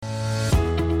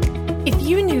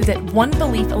you knew that one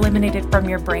belief eliminated from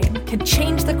your brain could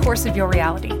change the course of your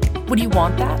reality, would you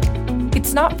want that?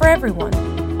 It's not for everyone,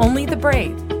 only the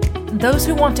brave. Those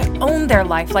who want to own their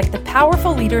life like the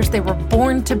powerful leaders they were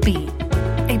born to be.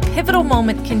 A pivotal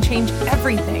moment can change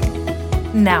everything.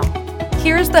 Now,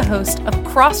 here's the host of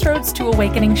Crossroads to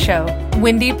Awakening show,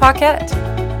 Wendy Paquette.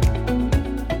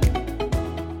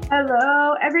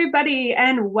 Hello, everybody,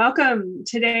 and welcome.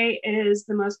 Today is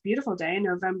the most beautiful day in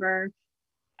November,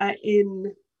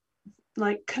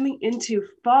 coming into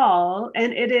fall,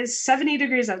 and it is 70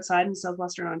 degrees outside in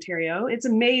southwestern Ontario. It's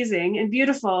amazing and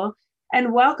beautiful,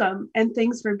 and welcome, and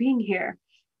thanks for being here.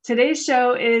 Today's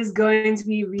show is going to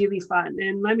be really fun,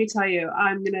 and let me tell you,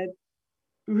 I'm going to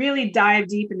really dive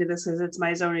deep into this because it's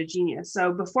my zone of genius.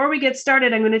 So before we get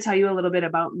started, I'm going to tell you a little bit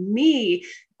about me.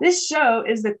 This show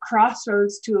is the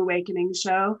Crossroads to Awakening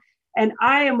show, and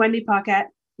I am Wendy Paquette,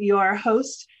 your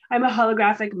host. I'm a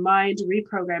holographic mind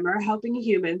reprogrammer helping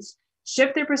humans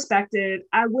shift their perspective,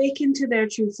 awaken to their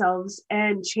true selves,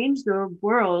 and change their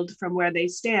world from where they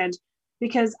stand.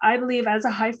 Because I believe as a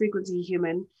high frequency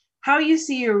human, how you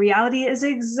see your reality is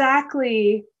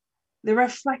exactly the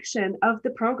reflection of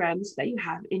the programs that you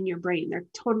have in your brain. They're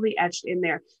totally etched in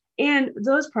there. And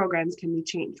those programs can be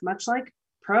changed, much like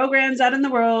programs out in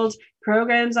the world,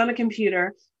 programs on a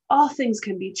computer, all things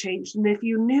can be changed. And if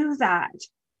you knew that,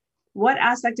 what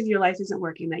aspect of your life isn't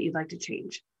working that you'd like to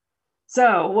change?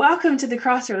 So welcome to the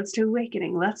Crossroads to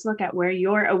Awakening. Let's look at where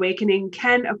your awakening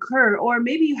can occur, or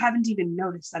maybe you haven't even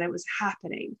noticed that it was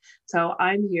happening. So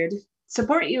I'm here to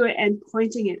support you and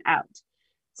pointing it out.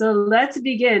 So let's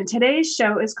begin. Today's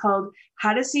show is called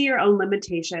How to See Your Own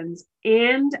Limitations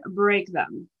and Break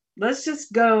Them. Let's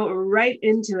just go right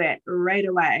into it right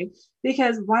away,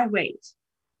 because why wait,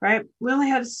 right? We only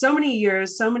have so many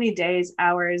years, so many days,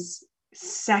 hours,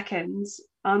 seconds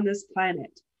on this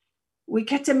planet. We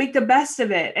get to make the best of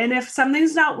it. And if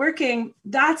something's not working,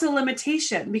 that's a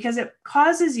limitation because it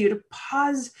causes you to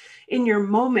pause in your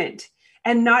moment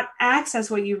and not access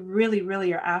what you really,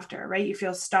 really are after, right? You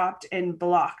feel stopped and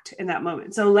blocked in that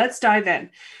moment. So let's dive in.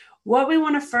 What we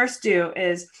want to first do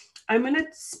is I'm going to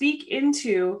speak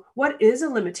into what is a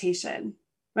limitation,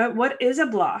 right? What is a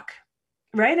block,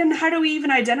 right? And how do we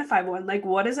even identify one? Like,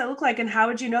 what does it look like? And how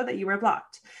would you know that you were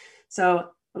blocked? So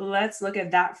let's look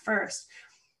at that first.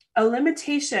 A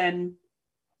limitation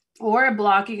or a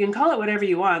block, you can call it whatever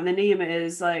you want. The name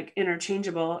is like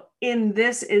interchangeable in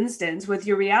this instance with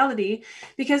your reality,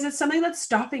 because it's something that's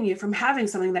stopping you from having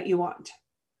something that you want.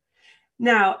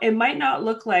 Now, it might not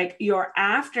look like you're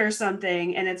after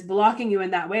something and it's blocking you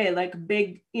in that way, like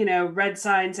big, red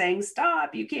sign saying,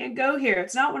 stop, you can't go here.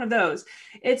 It's not one of those.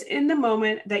 It's in the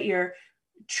moment that you're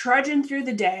trudging through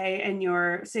the day and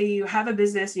say you have a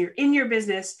business and you're in your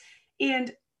business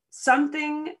and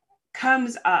something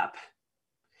comes up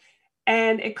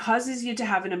and it causes you to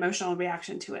have an emotional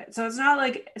reaction to it. So it's not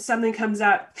like something comes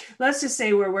up. Let's just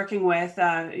say we're working with,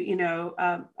 an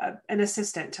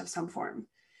assistant of some form,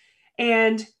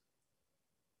 and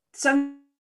something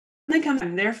comes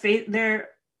up. They're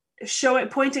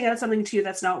pointing out something to you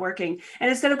that's not working. And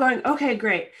instead of going, okay,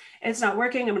 great, it's not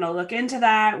working, I'm going to look into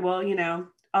that. Well,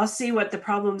 I'll see what the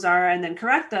problems are and then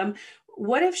correct them.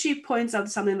 What if she points out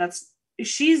something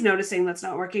she's noticing that's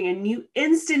not working, and you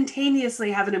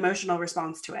instantaneously have an emotional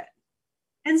response to it?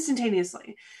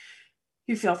 Instantaneously.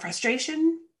 You feel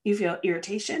frustration. You feel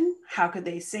irritation. How could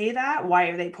they say that? Why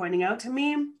are they pointing out to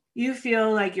me? You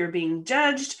feel like you're being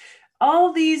judged.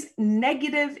 All these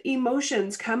negative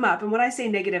emotions come up. And when I say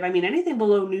negative, I mean anything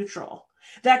below neutral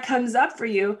that comes up for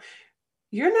you.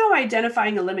 You're now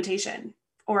identifying a limitation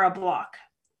or a block.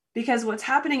 Because what's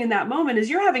happening in that moment is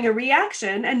you're having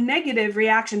a negative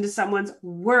reaction to someone's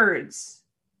words,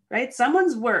 right?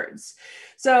 Someone's words.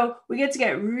 So we get to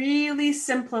get really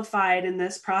simplified in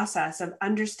this process of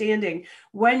understanding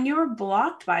when you're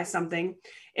blocked by something,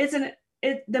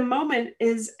 the moment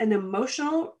is an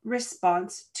emotional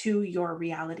response to your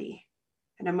reality.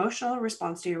 An emotional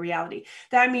response to your reality.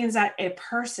 That means that a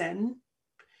person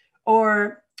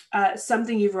or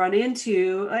something you've run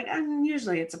into,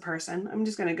 usually it's a person, I'm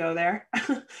just going to go there.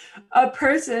 A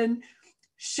person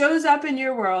shows up in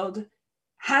your world,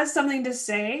 has something to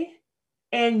say,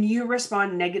 and you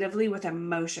respond negatively with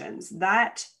emotions.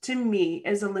 That to me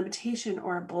is a limitation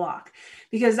or a block,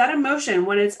 because that emotion,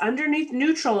 when it's underneath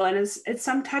neutral and it's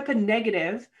some type of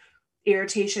negative,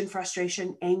 irritation,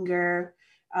 frustration, anger,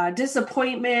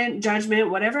 disappointment,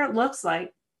 judgment, whatever it looks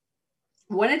like,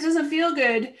 when it doesn't feel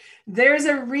good, there's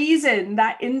a reason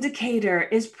that indicator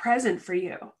is present for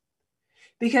you,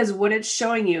 because what it's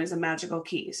showing you is a magical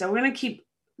key. So we're going to keep,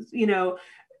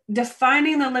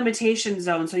 defining the limitation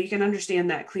zone so you can understand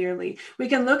that clearly. We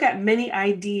can look at many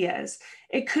ideas.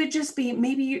 It could just be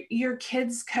maybe your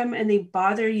kids come and they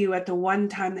bother you at the one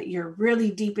time that you're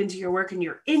really deep into your work and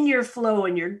you're in your flow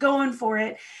and you're going for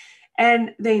it.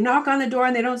 And they knock on the door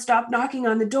and they don't stop knocking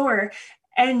on the door.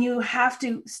 And you have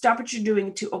to stop what you're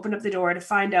doing to open up the door to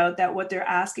find out that what they're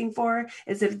asking for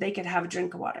is if they could have a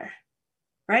drink of water,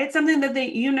 right? Something that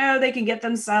they can get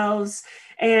themselves,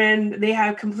 and they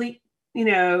have complete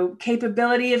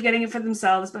capability of getting it for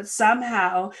themselves. But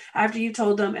somehow, after you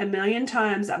told them a million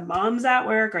times that mom's at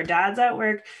work or dad's at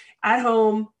work, at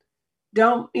home,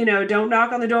 don't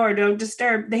knock on the door, don't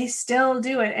disturb, they still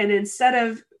do it. And instead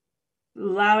of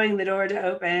allowing the door to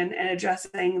open and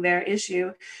addressing their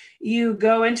issue, you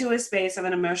go into a space of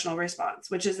an emotional response,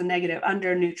 which is a negative,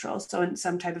 under neutral. So in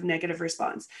some type of negative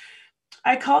response.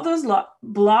 I call those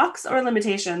blocks or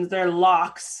limitations. They're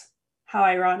locks. How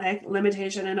ironic,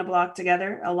 limitation and a block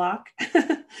together, a lock.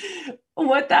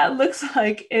 What that looks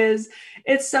like is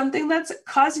it's something that's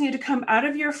causing you to come out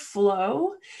of your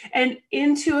flow and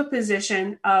into a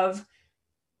position of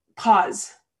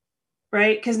pause,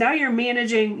 right? Because now you're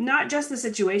managing not just the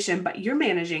situation, but you're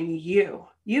managing you.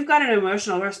 You've got an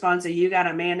emotional response that you got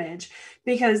to manage,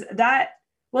 because that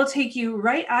will take you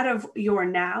right out of your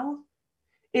now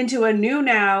into a new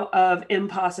now of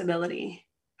impossibility.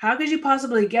 How could you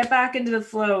possibly get back into the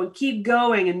flow and keep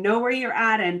going and know where you're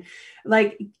at and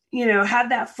have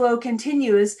that flow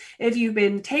continuous if you've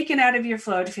been taken out of your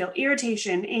flow to feel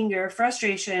irritation, anger,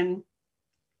 frustration,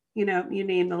 you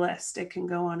name the list. It can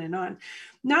go on and on.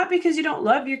 Not because you don't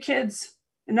love your kids,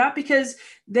 and not because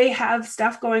they have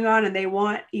stuff going on and they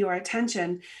want your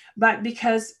attention, but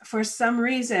because for some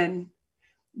reason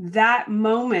that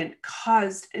moment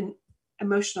caused an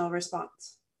emotional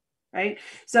response, right?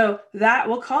 So that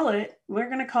we're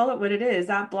going to call it what it is.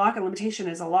 That block and limitation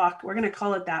is a lock. We're going to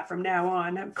call it that from now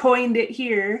on. I've coined it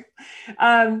here.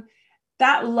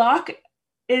 That lock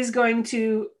is going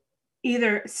to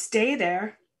either stay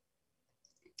there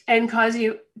and cause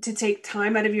you to take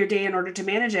time out of your day in order to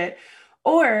manage it,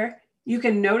 or you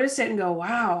can notice it and go,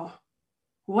 wow,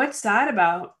 what's that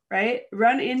about? Right?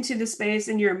 Run into the space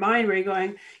in your mind where you're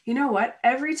going, you know what?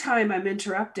 Every time I'm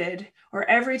interrupted, or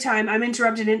every time I'm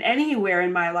interrupted in anywhere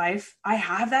in my life, I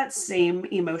have that same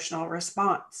emotional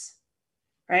response,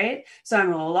 right? So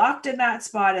I'm locked in that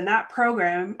spot in that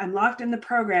program. I'm locked in the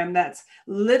program that's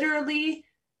literally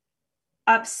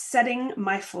upsetting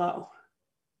my flow.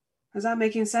 Is that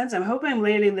making sense? I'm hoping I'm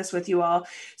landing this with you all.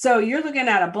 So you're looking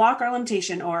at a block or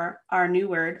limitation, or our new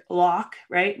word, lock,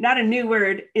 right? Not a new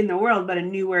word in the world, but a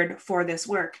new word for this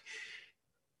work.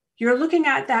 You're looking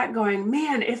at that going,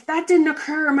 man, if that didn't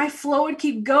occur, my flow would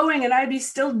keep going and I'd be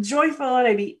still joyful and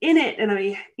I'd be in it and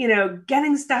I'd be,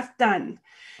 getting stuff done.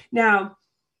 Now,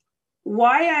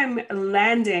 why I'm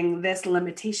landing this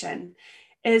limitation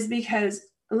is because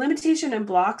limitation and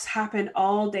blocks happen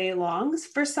all day long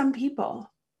for some people,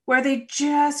 where they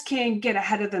just can't get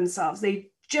ahead of themselves.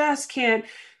 They just can't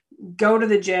go to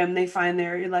the gym. They find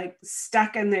they're like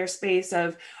stuck in their space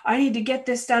of, I need to get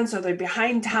this done. So they're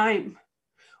behind time,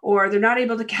 or they're not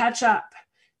able to catch up.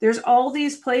 There's all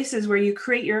these places where you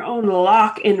create your own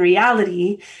lock in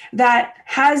reality that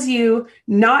has you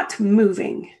not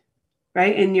moving,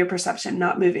 right? In your perception,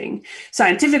 not moving.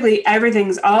 Scientifically,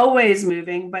 everything's always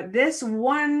moving, but this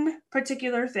one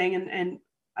particular thing, and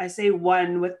I say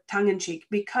one with tongue in cheek,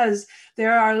 because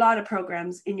there are a lot of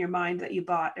programs in your mind that you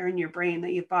bought, or in your brain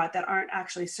that you bought, that aren't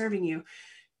actually serving you.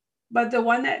 But the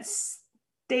one that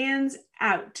stands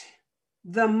out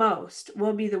the most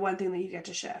will be the one thing that you get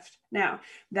to shift. Now,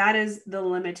 that is the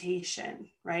limitation,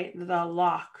 right? The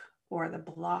lock or the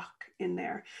block in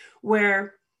there,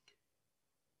 where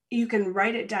you can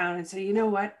write it down and say, you know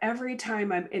what? Every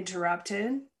time I'm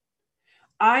interrupted,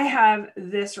 I have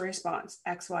this response,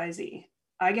 XYZ.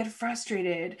 I get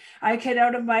frustrated. I get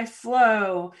out of my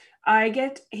flow. I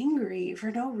get angry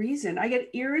for no reason. I get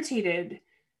irritated,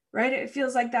 right? It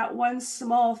feels like that one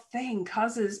small thing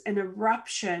causes an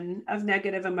eruption of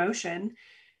negative emotion.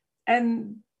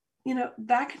 And,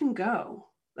 that can go.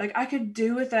 Like, I could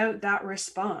do without that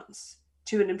response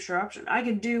to an interruption. I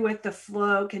could do with the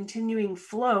flow, continuing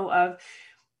flow of,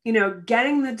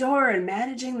 getting the door and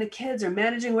managing the kids or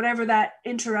managing whatever that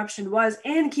interruption was,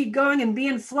 and keep going and be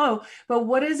in flow. But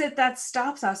what is it that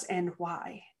stops us, and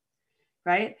why?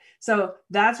 Right? So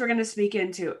that's what we're going to speak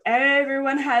into.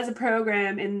 Everyone has a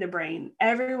program in the brain.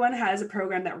 Everyone has a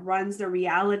program that runs the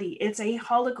reality. It's a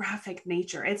holographic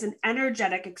nature. It's an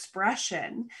energetic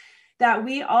expression that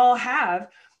we all have,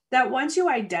 that once you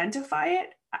identify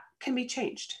it, can be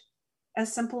changed.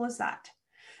 As simple as that.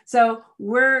 So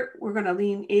we're going to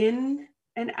lean in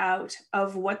and out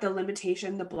of what the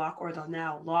limitation, the block, or the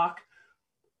now lock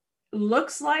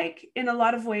looks like in a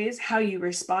lot of ways, how you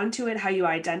respond to it, how you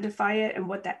identify it, and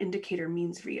what that indicator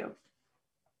means for you.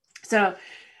 So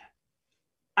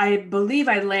I believe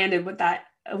I landed what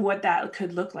that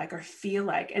could look like or feel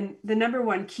like. And the number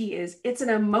one key is it's an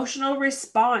emotional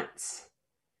response.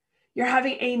 You're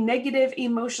having a negative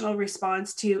emotional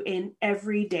response to an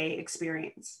everyday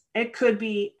experience. It could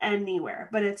be anywhere,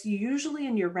 but it's usually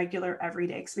in your regular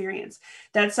everyday experience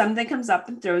that something comes up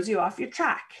and throws you off your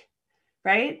track,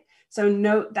 right? So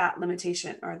note that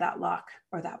limitation or that lock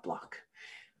or that block.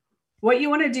 What you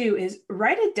want to do is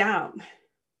write it down,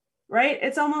 right?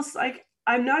 It's almost like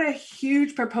I'm not a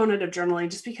huge proponent of journaling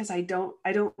just because I don't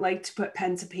like to put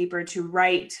pen to paper to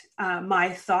write my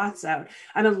thoughts out.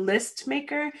 I'm a list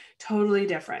maker, totally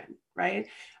different, right?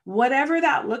 Whatever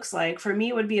that looks like, for me,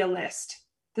 it would be a list.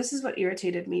 This is what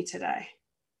irritated me today,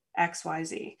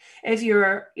 XYZ. If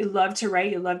you love to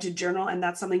write, you love to journal, and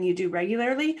that's something you do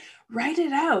regularly, write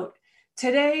it out.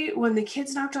 Today, when the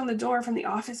kids knocked on the door from the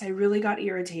office, I really got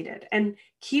irritated. And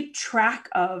keep track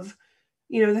of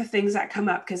the things that come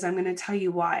up, because I'm going to tell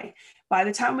you why. By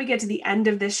the time we get to the end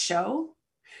of this show,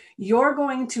 you're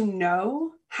going to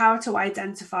know how to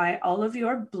identify all of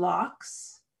your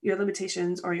blocks, your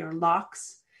limitations, or your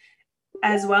locks,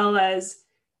 as well as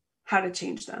how to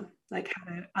change them, like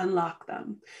how to unlock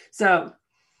them. So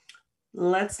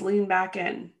let's lean back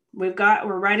in. We're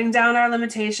writing down our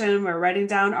limitation. We're writing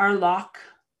down our lock,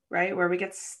 right? Where we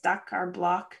get stuck, our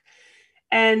block.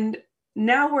 And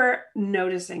now we're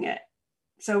noticing it.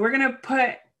 So we're going to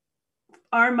put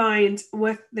our mind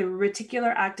with the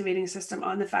reticular activating system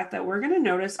on the fact that we're going to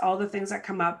notice all the things that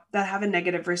come up that have a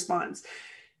negative response.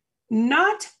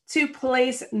 Not to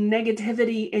place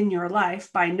negativity in your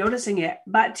life by noticing it,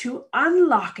 but to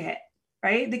unlock it,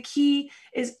 right? The key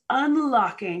is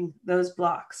unlocking those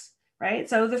blocks, right?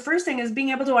 So the first thing is being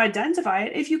able to identify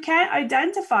it. If you can't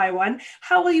identify one,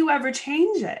 how will you ever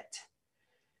change it?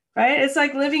 Right? It's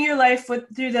like living your life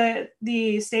through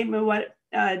the statement,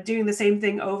 doing the same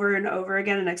thing over and over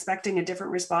again and expecting a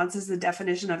different response is the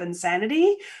definition of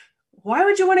insanity. Why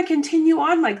would you want to continue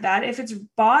on like that if it's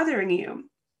bothering you?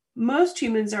 Most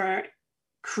humans are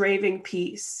craving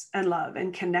peace and love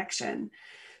and connection.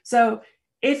 So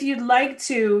if you'd like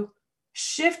to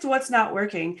shift what's not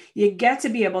working, you get to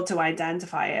be able to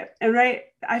identify it. And right,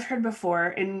 I've heard before,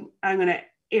 and I'm going to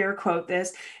air quote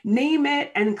this, name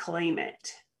it and claim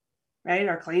it. Right?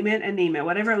 Or claim it and name it,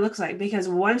 whatever it looks like. Because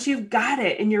once you've got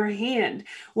it in your hand,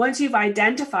 once you've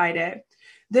identified it,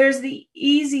 there's the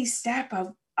easy step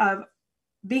of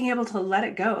being able to let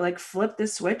it go, like flip the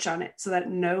switch on it so that it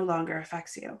no longer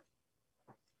affects you.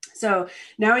 So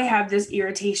now we have this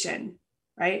irritation,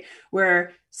 right?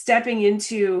 We're stepping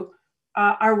into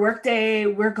our workday,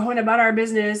 we're going about our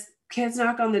business. Kids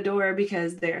knock on the door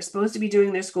because they're supposed to be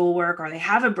doing their schoolwork, or they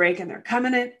have a break and they're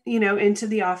coming in, into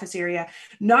the office area,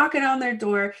 knocking on their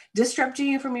door, disrupting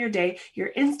you from your day. Your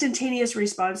instantaneous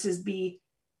responses be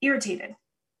irritated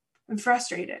and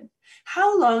frustrated.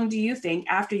 How long do you think,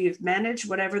 after you've managed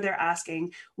whatever they're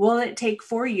asking, will it take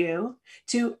for you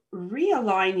to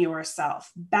realign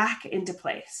yourself back into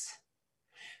place?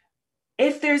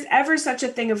 If there's ever such a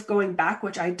thing of going back,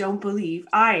 which I don't believe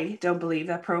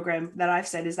that program that I've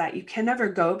said is that you can never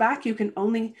go back. You can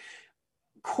only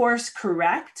course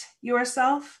correct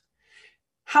yourself.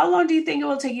 How long do you think it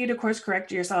will take you to course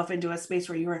correct yourself into a space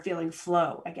where you are feeling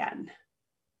flow again,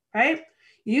 right?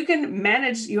 You can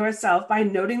manage yourself by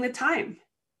noting the time.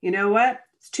 You know what?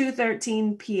 It's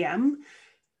 2:13 p.m.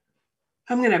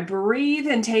 I'm going to breathe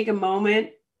and take a moment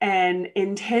and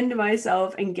intend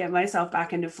myself and get myself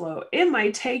back into flow. It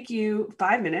might take you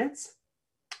 5 minutes,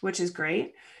 which is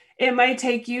great. It might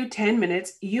take you 10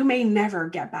 minutes. You may never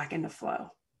get back into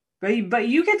flow, right? But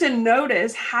you get to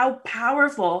notice how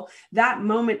powerful that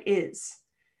moment is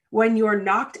when you're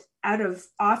knocked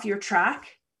off your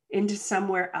track into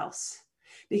somewhere else,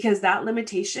 because that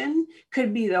limitation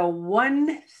could be the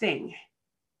one thing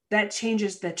that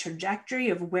changes the trajectory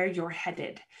of where you're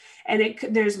headed. And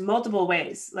there's multiple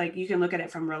ways. Like, you can look at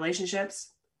it from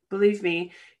relationships. Believe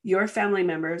me, your family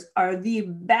members are the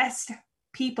best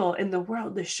people in the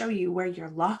world to show you where your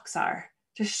locks are,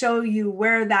 to show you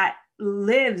where that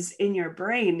lives in your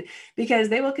brain, because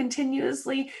they will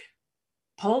continuously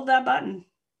pull that button,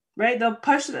 right? They'll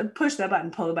push the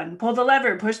button, pull the button, pull the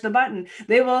lever, push the button.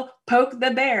 They will poke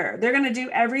the bear. They're going to do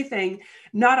everything,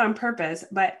 not on purpose,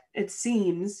 but it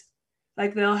seems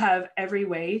like they'll have every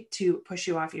way to push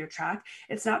you off your track.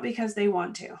 It's not because they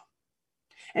want to.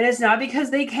 And it's not because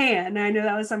they can. I know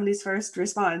that was somebody's first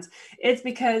response. It's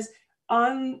because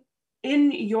on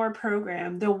in your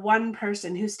program, the one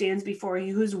person who stands before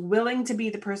you, who's willing to be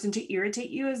the person to irritate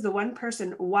you, is the one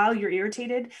person, while you're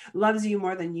irritated, loves you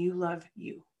more than you love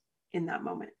you in that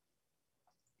moment.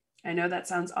 I know that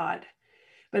sounds odd,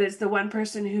 but it's the one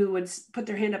person who would put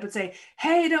their hand up and say,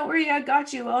 hey, don't worry, I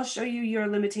got you. I'll show you your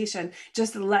limitation.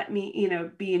 Just let me,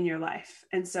 be in your life.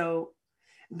 And so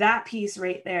that piece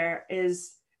right there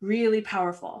is really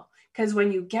powerful, because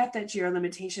when you get that your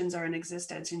limitations are in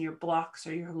existence and your blocks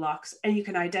or your locks, and you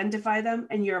can identify them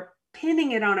and you're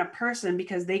pinning it on a person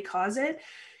because they cause it,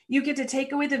 you get to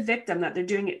take away the victim that they're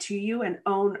doing it to you and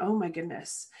own, oh my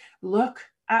goodness, look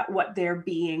at what they're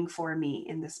being for me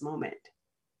in this moment,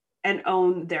 and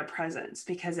own their presence,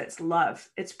 because it's love.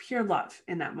 It's pure love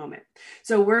in that moment.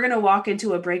 So we're going to walk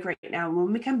into a break right now. And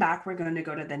when we come back, we're going to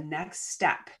go to the next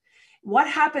step. What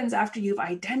happens after you've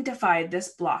identified this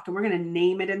block? And we're going to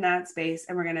name it in that space.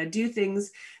 And we're going to do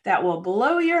things that will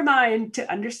blow your mind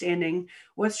to understanding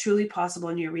what's truly possible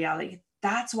in your reality.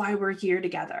 That's why we're here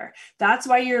together. That's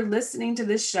why you're listening to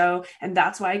this show. And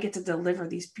that's why I get to deliver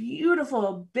these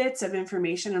beautiful bits of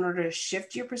information in order to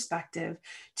shift your perspective,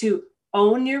 to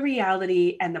own your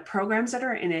reality and the programs that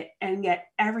are in it, and get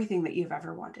everything that you've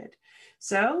ever wanted.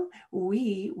 So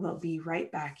we will be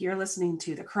right back. You're listening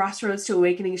to the Crossroads to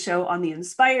Awakening show on the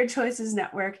Inspired Choices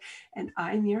Network, and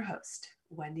I'm your host,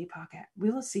 Wendy Paquette.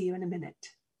 We will see you in a minute.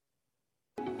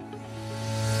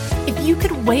 If you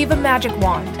could wave a magic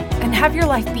wand and have your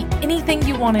life be anything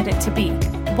you wanted it to be,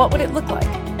 what would it look like?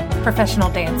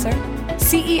 Professional dancer,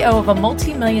 CEO of a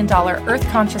multi-million-dollar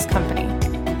earth-conscious company,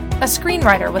 a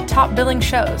screenwriter with top billing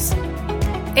shows,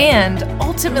 and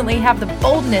ultimately have the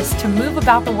boldness to move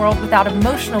about the world without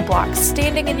emotional blocks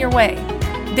standing in your way,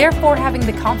 therefore having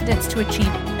the confidence to achieve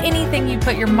anything you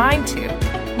put your mind to.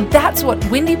 That's what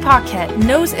Wendy Paquette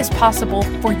knows is possible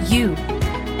for you.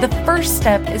 The first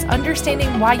step is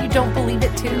understanding why you don't believe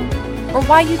it too, or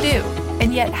why you do,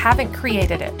 and yet haven't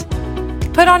created it.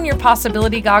 Put on your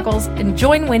possibility goggles and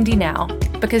join Wendy now,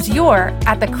 because you're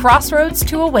at the Crossroads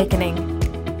to Awakening.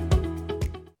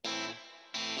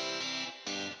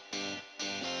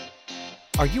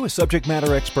 Are you a subject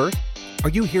matter expert?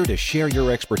 Are you here to share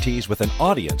your expertise with an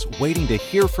audience waiting to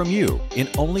hear from you in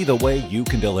only the way you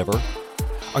can deliver?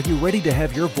 Are you ready to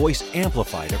have your voice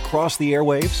amplified across the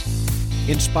airwaves?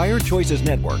 Inspired Choices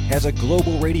Network has a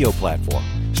global radio platform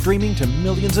streaming to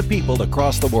millions of people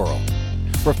across the world.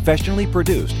 Professionally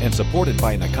produced and supported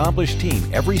by an accomplished team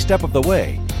every step of the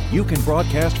way, you can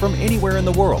broadcast from anywhere in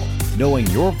the world, knowing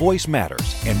your voice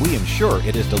matters, and we ensure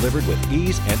it is delivered with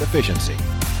ease and efficiency.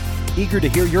 Eager to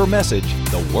hear your message,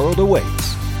 the world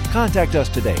awaits. Contact us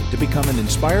today to become an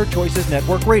Inspired Choices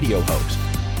Network radio host.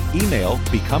 Email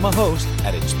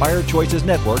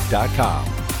becomeahost@inspiredchoicesnetwork.com.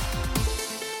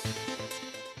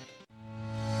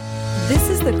 This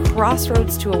is the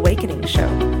Crossroads to Awakening show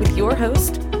with your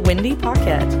host, Wendy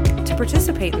Paquette. To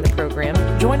participate in the program,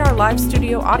 join our live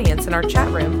studio audience in our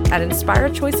chat room at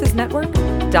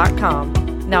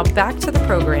inspiredchoicesnetwork.com. Now back to the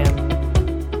program.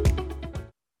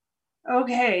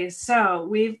 Okay, so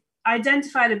we've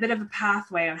identified a bit of a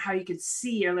pathway on how you could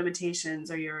see your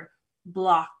limitations or your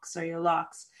blocks or your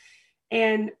locks.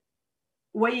 And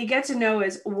what you get to know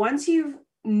is, once you've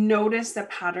noticed the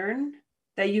pattern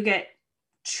that you get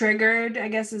triggered, I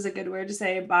guess is a good word to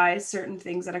say, by certain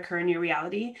things that occur in your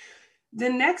reality, the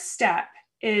next step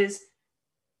is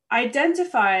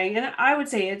identifying, and I would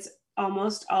say it's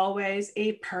almost always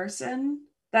a person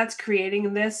that's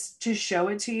creating this to show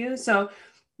it to you. So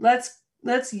let's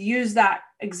use that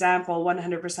example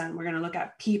 100%. We're going to look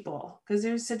at people, because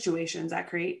there's situations that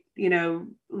create,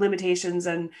 limitations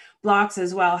and blocks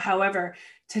as well. However,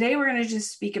 today we're going to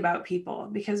just speak about people,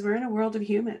 because we're in a world of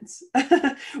humans.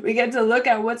 We get to look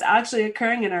at what's actually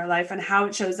occurring in our life and how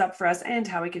it shows up for us and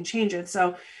how we can change it.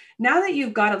 So now that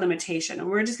you've got a limitation, and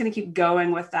we're just going to keep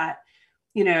going with that,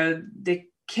 the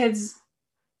kids,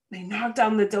 they knocked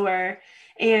on the door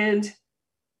and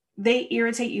they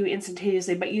irritate you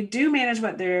instantaneously, but you do manage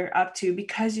what they're up to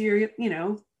because you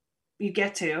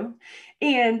get to,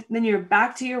 and then you're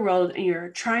back to your world and you're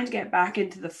trying to get back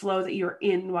into the flow that you're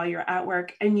in while you're at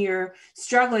work, and you're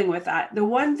struggling with that. The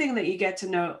one thing that you get to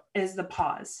know is the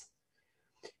pause.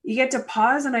 You get to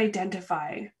pause and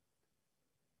identify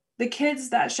the kids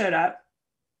that showed up,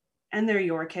 and they're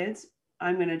your kids.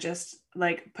 I'm going to just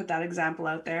put that example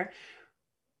out there.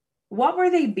 What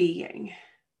were they being?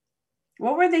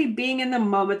 What were they being in the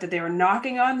moment that they were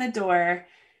knocking on the door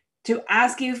to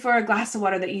ask you for a glass of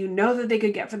water that that they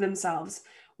could get for themselves?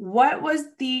 What was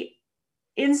the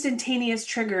instantaneous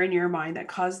trigger in your mind that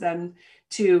caused them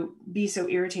to be so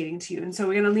irritating to you? And so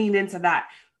we're going to lean into that.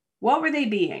 What were they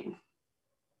being?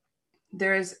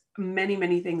 there's many,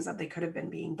 many things that they could have been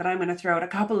being, but I'm going to throw out a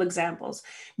couple examples.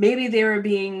 Maybe they were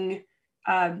being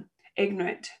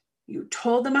ignorant. You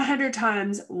told them 100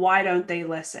 times, why don't they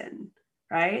listen?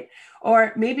 Right?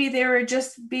 Or maybe they were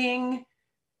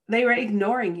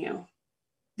ignoring you.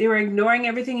 They were ignoring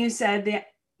everything you said.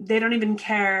 They don't even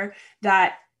care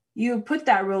that you put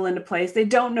that rule into place. They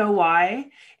don't know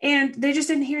why, and they just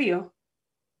didn't hear you.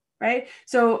 Right?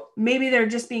 So maybe they're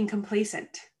just being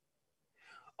complacent.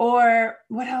 Or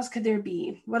what else could there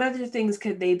be? What other things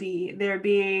could they be? They're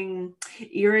being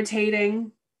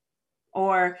irritating,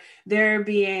 or they're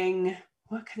being,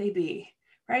 what could they be?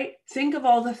 Right? Think of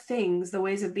all the things, the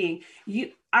ways of being.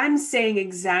 I'm saying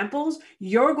examples.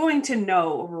 You're going to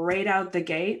know right out the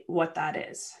gate what that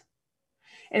is.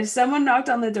 If someone knocked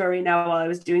on the door right now while I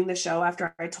was doing the show,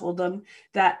 after I told them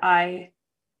that I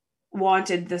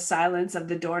wanted the silence of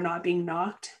the door not being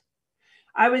knocked,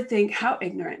 I would think, how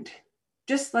ignorant.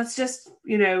 Let's just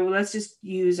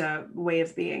use a way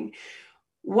of being.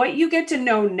 What you get to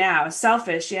know now,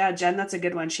 selfish. Yeah, Jen, that's a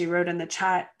good one. She wrote in the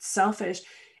chat, selfish.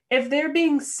 If they're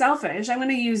being selfish, I'm going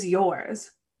to use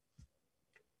yours.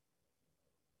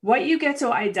 What you get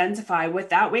to identify with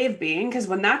that way of being, because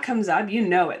when that comes up, you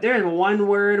know it. There's one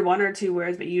word, one or two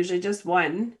words, but usually just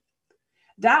one.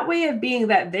 That way of being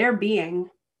that they're being,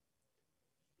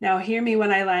 now hear me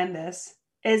when I land this,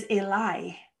 is a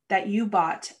lie that you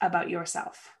bought about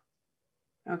yourself.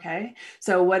 Okay?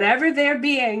 So whatever they're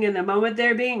being in the moment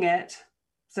they're being it,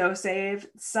 so say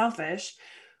selfish,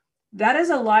 that is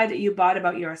a lie that you bought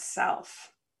about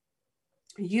yourself.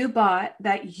 You bought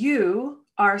that you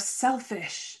are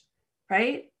selfish,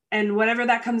 right? And whatever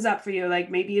that comes up for you, like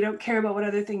maybe you don't care about what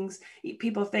other things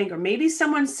people think, or maybe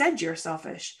someone said you're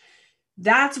selfish.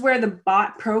 That's where the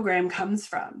bot program comes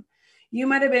from. You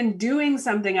might have been doing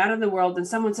something out in the world and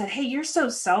someone said, hey, you're so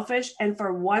selfish. And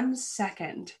for 1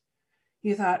 second,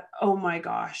 you thought, oh my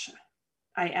gosh,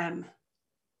 I am.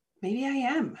 Maybe I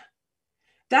am.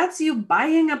 That's you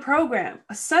buying a program.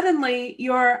 Suddenly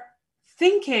you're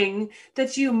thinking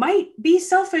that you might be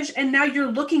selfish, and now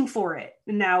you're looking for it.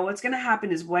 And now what's going to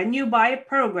happen is when you buy a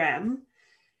program,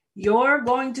 you're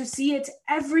going to see it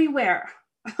everywhere,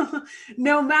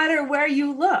 no matter where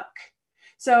you look.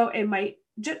 So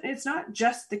it's not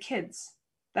just the kids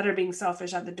that are being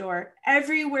selfish at the door.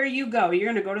 Everywhere you go,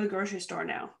 you're going to go to the grocery store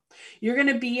now. You're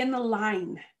going to be in the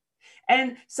line.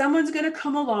 And someone's going to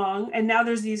come along, and now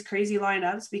there's these crazy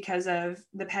lineups because of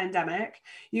the pandemic.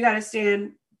 You got to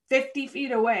stand 50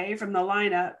 feet away from the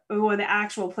lineup, one of the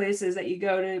actual places that you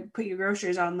go to put your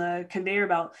groceries on the conveyor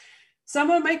belt.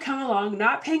 Someone might come along,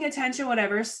 not paying attention,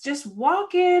 whatever, just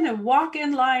walk in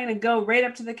line and go right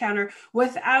up to the counter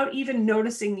without even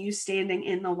noticing you standing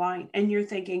in the line. And you're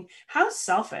thinking, how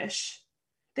selfish.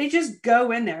 They just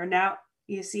go in there. Now,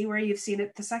 you see where you've seen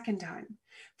it the second time.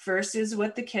 First is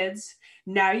with the kids.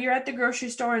 Now you're at the grocery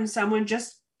store and someone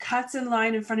just cuts in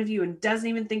line in front of you and doesn't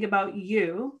even think about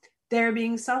you. They're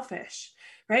being selfish,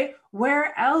 right?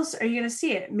 Where else are you going to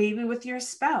see it? Maybe with your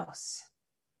spouse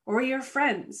or your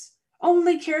friends.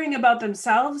 Only caring about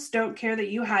themselves, don't care that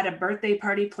you had a birthday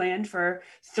party planned for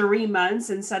 3 months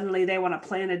and suddenly they want to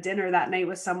plan a dinner that night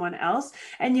with someone else.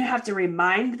 And you have to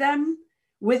remind them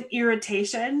with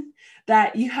irritation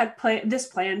that you had this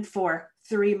planned for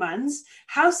 3 months.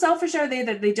 How selfish are they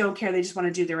that they don't care? They just want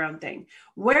to do their own thing.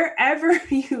 Wherever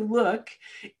you look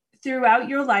throughout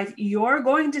your life, you're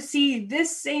going to see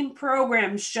this same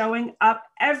program showing up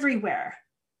everywhere.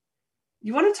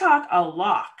 You want to talk a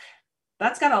lock?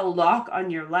 That's got a lock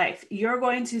on your life. You're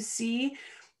going to see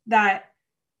that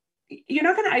you're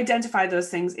not going to identify those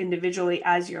things individually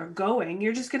as you're going.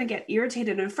 You're just going to get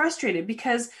irritated and frustrated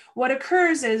because what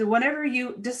occurs is whenever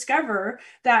you discover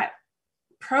that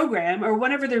program or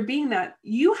whenever they're being that,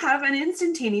 you have an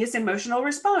instantaneous emotional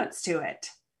response to it.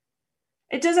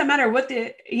 It doesn't matter what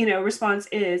the response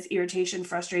is: irritation,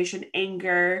 frustration,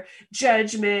 anger,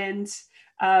 judgment,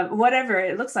 whatever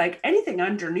it looks like, anything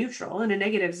under neutral in a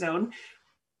negative zone.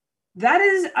 That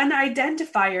is an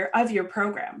identifier of your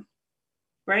program,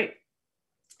 right?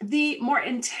 The more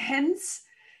intense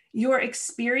your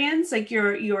experience, like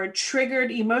your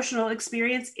triggered emotional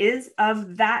experience is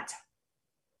of that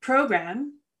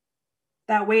program,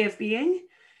 that way of being,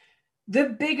 the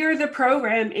bigger the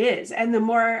program is, and the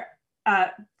more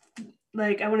I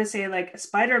want to say like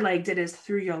spider-legged it is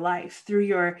through your life,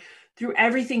 through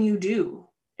everything you do.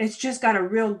 It's just got a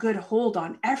real good hold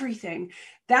on everything.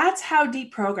 That's how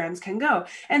deep programs can go.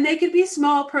 And they could be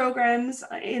small programs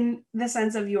in the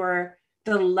sense of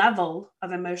the level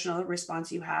of emotional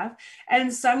response you have.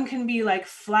 And some can be like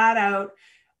flat out,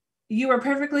 you were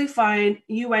perfectly fine.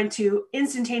 You went to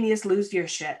instantaneous lose your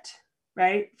shit.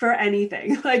 right? For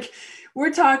anything. Like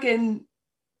we're talking,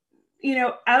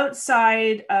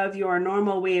 outside of your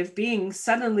normal way of being,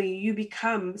 suddenly you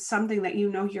become something that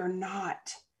you're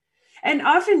not. And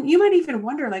often you might even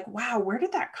wonder, like, wow, where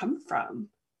did that come from?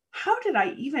 How did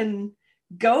I even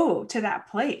go to that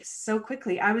place so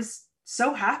quickly? I was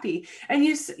so happy. And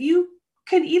you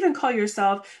can even call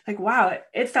yourself like, wow,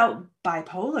 it felt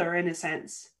bipolar in a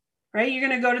sense, right? You're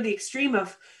going to go to the extreme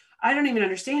of, I don't even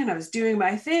understand. I was doing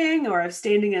my thing, or I was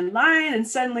standing in line, and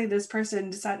suddenly this person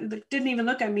decided, like, didn't even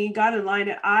look at me, got in line,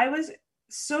 and I was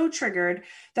so triggered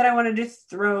that I wanted to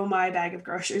throw my bag of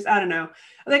groceries. I don't know.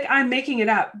 Like, I'm making it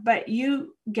up, but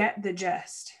you get the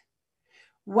gist.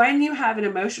 When you have an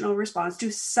emotional response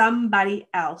to somebody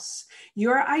else,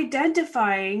 you're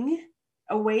identifying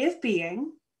a way of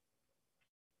being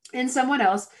in someone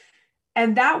else.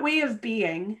 And that way of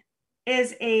being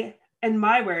is in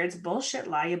my words, bullshit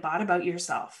lie you bought about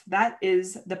yourself. That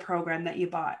is the program that you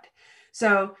bought.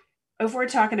 So if we're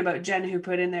talking about Jen, who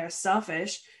put in there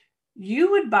selfish,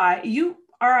 you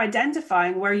are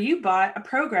identifying where you bought a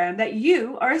program that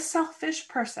you are a selfish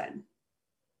person.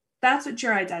 That's what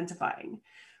you're identifying.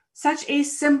 Such a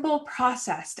simple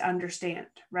process to understand,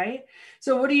 right?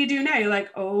 So what do you do now? You're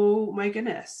like, oh my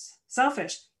goodness,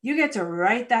 selfish. You get to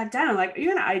write that down. Like,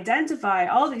 you're going to identify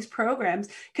all these programs,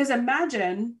 because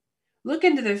imagine, look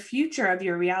into the future of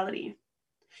your reality.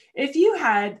 If you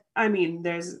had,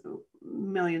 there's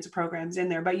millions of programs in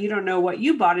there, but you don't know what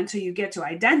you bought until you get to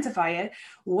identify it.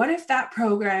 What if that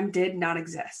program did not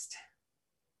exist?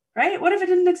 Right? What if it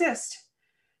didn't exist?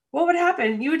 What would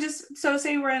happen? You would just, so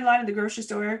say we're in line at the grocery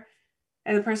store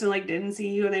and the person like didn't see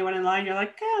you and they went in line. You're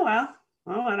like, oh,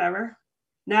 well, whatever.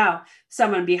 Now,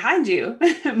 someone behind you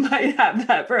might have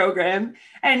that program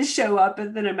and show up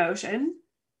with an emotion,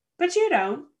 but you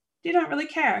don't really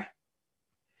care.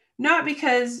 Not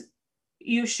because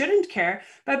you shouldn't care,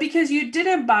 but because you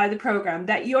didn't buy the program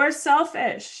that you're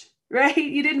selfish, right?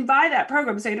 You didn't buy that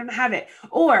program, so you don't have it,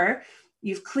 or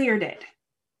you've cleared it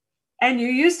and you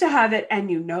used to have it and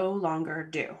you no longer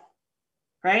do,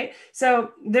 right?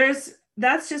 So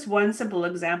that's just one simple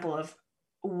example of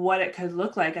what it could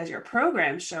look like as your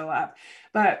programs show up.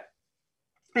 But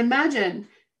imagine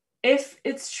if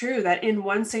it's true that in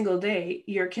one single day,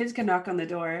 your kids can knock on the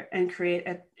door and create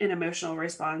an emotional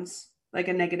response, like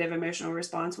a negative emotional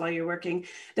response while you're working.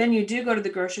 Then you do go to the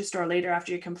grocery store later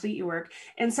after you complete your work,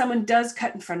 and someone does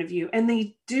cut in front of you and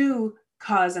they do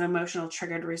cause an emotional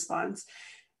triggered response.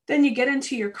 Then you get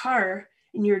into your car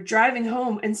and you're driving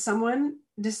home and someone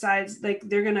decides like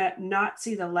they're going to not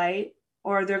see the light,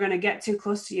 or they're going to get too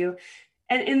close to you.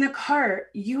 And in the car,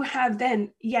 you have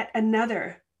then yet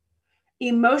another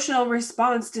emotional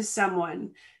response to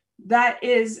someone that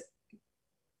is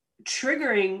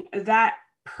triggering that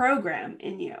program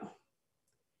in you,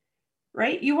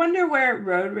 right? You wonder where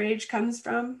road rage comes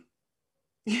from.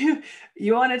 You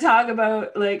want to talk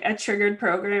about like a triggered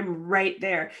program right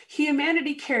there.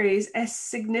 Humanity carries a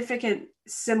significant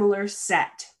similar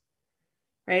set,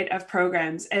 right, of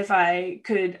programs. If I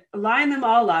could line them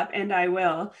all up, and I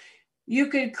will, you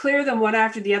could clear them one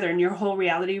after the other and your whole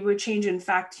reality would change. In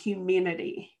fact,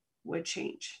 humanity would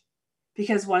change,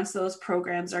 because once those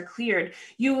programs are cleared,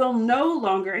 you will no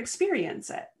longer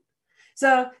experience it.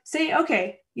 So say,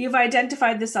 okay, you've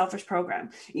identified the selfish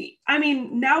program.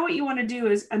 Now what you want to do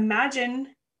is imagine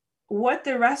what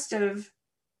the rest of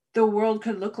the world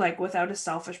could look like without a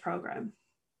selfish program,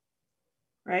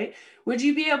 right? Would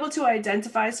you be able to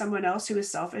identify someone else who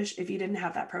is selfish if you didn't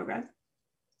have that program?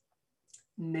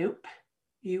 Nope,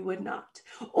 you would not.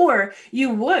 Or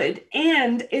you would,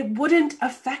 and it wouldn't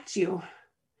affect you.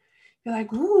 You're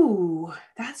like, ooh,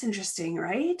 that's interesting,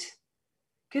 right?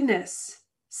 Goodness,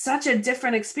 such a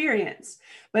different experience.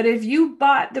 But if you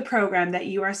bought the program that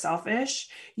you are selfish,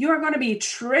 you are going to be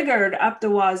triggered up the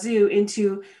wazoo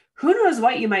into who knows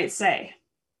what you might say.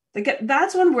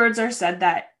 That's when words are said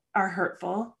that are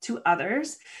hurtful to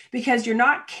others, because you're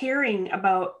not caring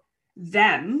about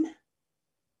them,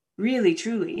 really,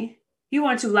 truly. You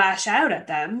want to lash out at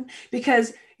them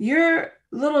because your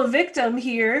little victim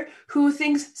here who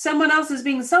thinks someone else is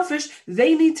being selfish,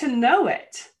 they need to know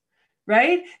it,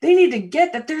 right? They need to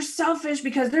get that they're selfish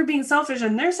because they're being selfish,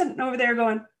 and they're sitting over there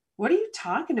going, what are you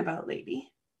talking about,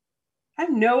 lady? I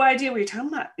have no idea what you're talking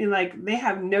about. Like, they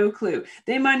have no clue.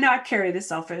 They might not carry the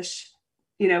selfish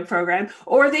program,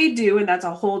 or they do, and that's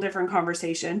a whole different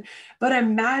conversation. But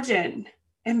imagine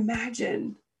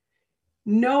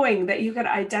knowing that you could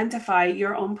identify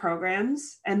your own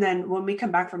programs. And then when we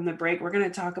come back from the break, we're going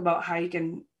to talk about how you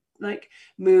can like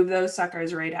move those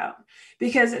suckers right out,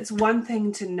 because it's one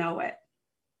thing to know it,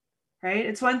 right?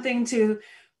 It's one thing to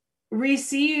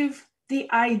receive the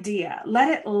idea, let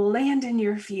it land in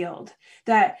your field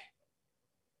that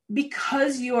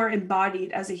because you are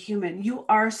embodied as a human, you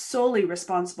are solely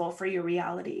responsible for your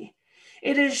reality.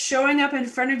 It is showing up in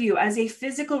front of you as a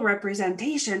physical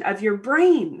representation of your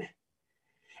brain.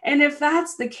 And if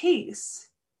that's the case,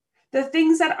 the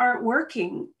things that aren't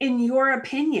working, in your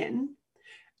opinion,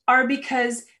 are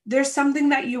because there's something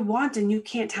that you want and you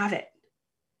can't have it.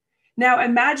 Now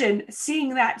imagine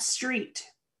seeing that street,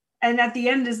 and at the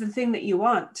end is the thing that you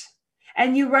want.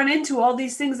 And you run into all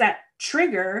these things that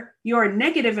trigger your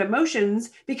negative emotions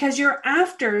because you're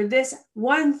after this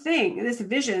one thing, this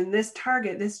vision, this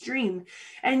target, this dream.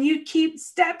 And you keep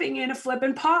stepping in a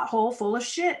flipping pothole full of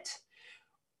shit.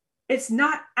 It's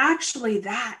not actually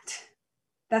that's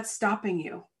stopping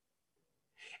you.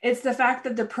 It's the fact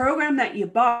that the program that you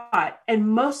bought, and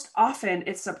most often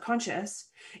it's subconscious,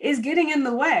 is getting in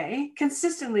the way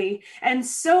consistently, and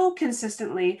so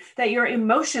consistently that your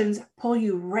emotions pull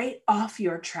you right off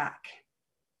your track.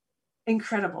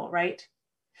 Incredible, right?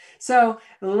 So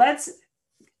let's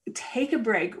take a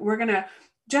break. We're going to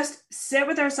just sit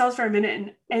with ourselves for a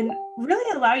minute and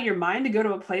really allow your mind to go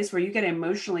to a place where you get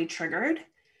emotionally triggered,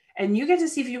 and you get to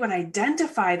see if you can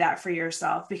identify that for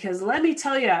yourself. Because let me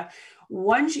tell you,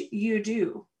 once you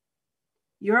do,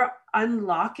 you're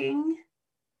unlocking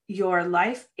your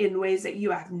life in ways that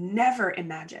you have never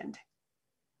imagined.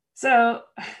 So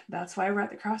that's why we're at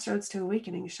the Crossroads to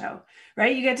Awakening show,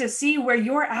 right? You get to see where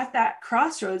you're at that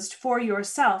crossroads for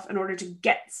yourself in order to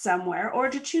get somewhere or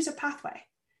to choose a pathway.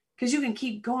 Because you can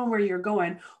keep going where you're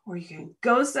going, or you can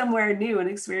go somewhere new and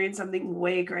experience something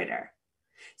way greater.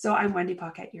 So I'm Wendy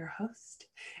Paquette, your host.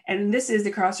 And this is the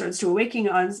Crossroads to Awakening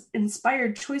on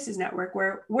Inspired Choices Network,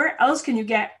 where else can you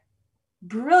get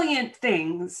brilliant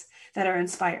things that are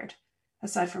inspired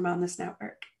aside from on this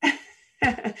network?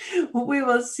 We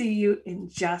will see you in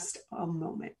just a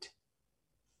moment.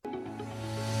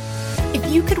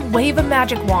 If you could wave a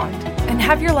magic wand and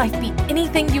have your life be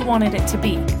anything you wanted it to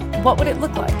be, what would it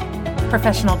look like?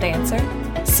 Professional dancer,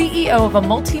 CEO of a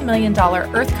multi-million-dollar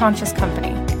earth-conscious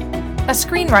company, a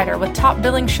screenwriter with top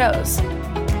billing shows,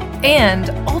 and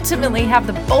ultimately have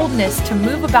the boldness to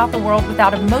move about the world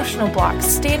without emotional blocks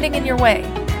standing in your way,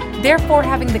 therefore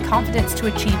having the confidence to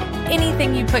achieve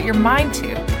anything you put your mind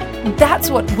to. That's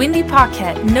what Wendy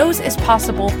Paquette knows is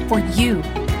possible for you.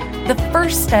 The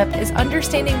first step is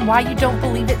understanding why you don't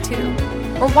believe it too,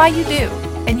 or why you do,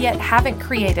 and yet haven't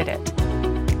created it.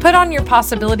 Put on your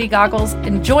possibility goggles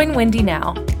and join Wendy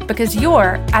now, because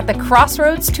you're at the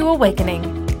Crossroads to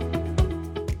Awakening.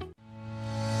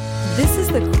 This is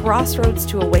the Crossroads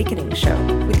to Awakening show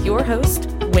with your host,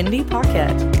 Wendy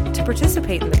Paquette. To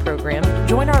participate in the program,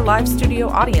 join our live studio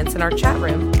audience in our chat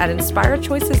room at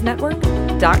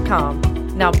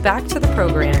inspiredchoicesnetwork.com. Now back to the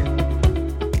program.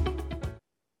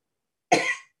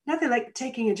 Nothing like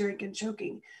taking a drink and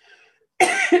choking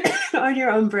on your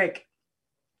own break.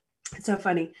 It's so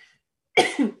funny.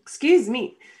 Excuse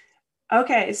me.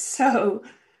 Okay, so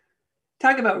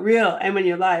talk about real, and when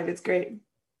you're live, it's great.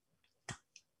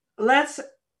 Let's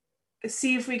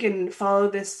see if we can follow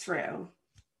this through.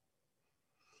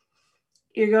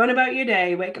 You're going about your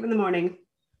day, wake up in the morning,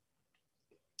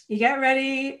 you get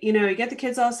ready, you get the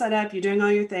kids all set up, you're doing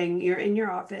all your thing, you're in your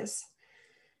office,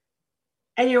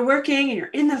 and you're working, and you're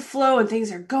in the flow, and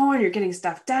things are going, you're getting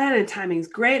stuff done, and timing's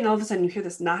great, and all of a sudden you hear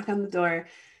this knock on the door,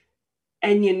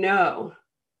 and you know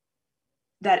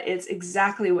that it's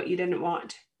exactly what you didn't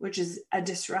want, which is a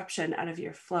disruption out of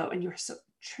your flow, and you're so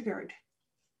triggered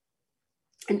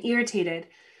and irritated.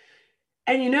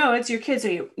 And it's your kids,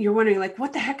 so you're wondering, like,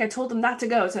 what the heck? I told them not to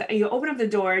go. So you open up the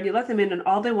door and you let them in, and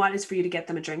all they want is for you to get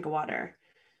them a drink of water.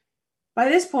 By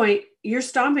this point, you're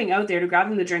stomping out there to grab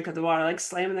them the drink of the water, like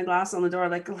slamming the glass on the door,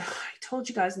 like, I told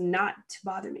you guys not to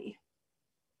bother me.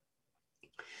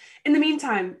 In the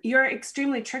meantime, you're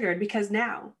extremely triggered because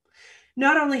now,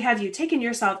 not only have you taken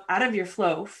yourself out of your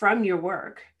flow from your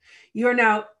work,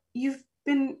 you've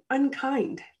been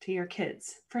unkind to your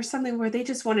kids for something where they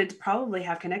just wanted to probably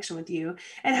have connection with you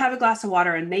and have a glass of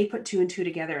water, and they put 2 and 2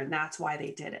 together, and that's why they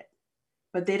did it.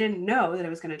 But they didn't know that it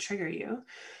was going to trigger you.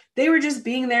 They were just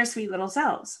being their sweet little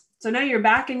selves. So now you're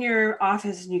back in your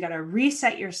office and you got to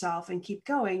reset yourself and keep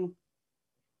going.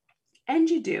 And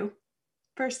you do.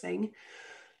 First thing,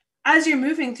 as you're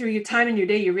moving through your time in your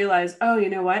day, you realize, oh, you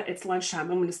know what? It's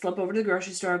lunchtime. I'm going to slip over to the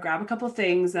grocery store, grab a couple of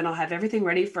things, then I'll have everything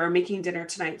ready for making dinner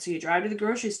tonight. So you drive to the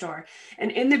grocery store.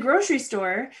 And in the grocery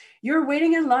store, you're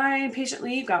waiting in line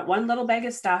patiently. You've got one little bag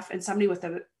of stuff, and somebody with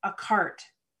a cart,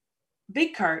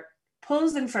 big cart,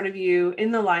 pulls in front of you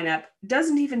in the lineup,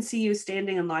 doesn't even see you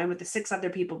standing in line with the 6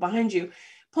 other people behind you,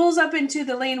 pulls up into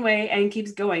the laneway and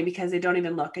keeps going because they don't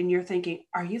even look. And you're thinking,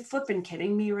 are you flipping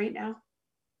kidding me right now?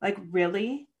 Like,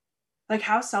 really? Like,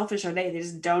 how selfish are they? They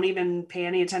just don't even pay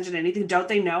any attention to anything. Don't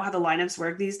they know how the lineups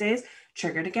work these days?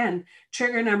 Triggered again.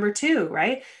 Trigger number 2,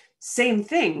 right? Same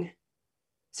thing.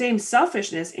 Same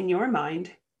selfishness in your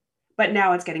mind, but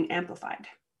now it's getting amplified.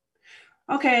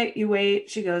 Okay, you wait,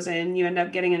 she goes in, you end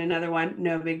up getting in another one,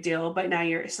 no big deal, but now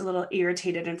you're a little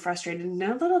irritated and frustrated and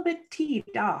a little bit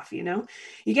teed off, you know?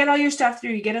 You get all your stuff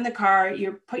through, you get in the car,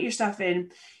 you put your stuff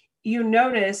in, you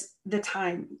notice the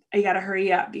time. You got to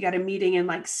hurry up. You got a meeting in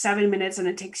like 7 minutes and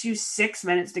it takes you 6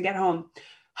 minutes to get home.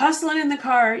 Hustling in the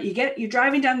car, you're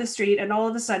driving down the street and all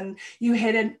of a sudden you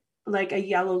hit like a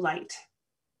yellow light.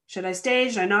 Should I stay?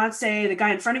 Should I not stay? The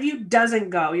guy in front of you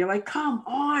doesn't go. You're like, come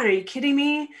on, are you kidding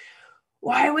me?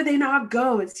 Why would they not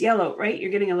go? It's yellow, right? You're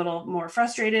getting a little more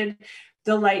frustrated.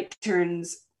 The light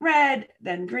turns red,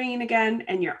 then green again,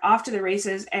 and you're off to the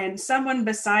races. And someone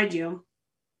beside you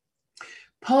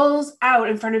pulls out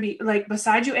in front of you, like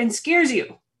beside you, and scares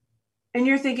you. And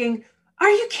you're thinking, are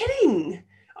you kidding?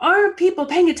 Are people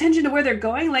paying attention to where they're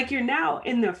going? Like, you're now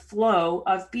in the flow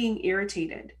of being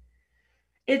irritated.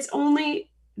 It's only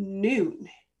noon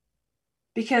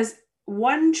because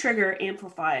one trigger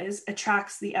amplifies,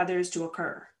 attracts the others to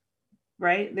occur,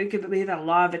 right? There could be that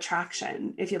law of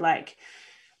attraction, if you like.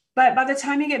 But by the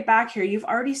time you get back here, you've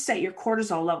already set your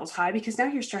cortisol levels high because now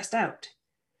you're stressed out.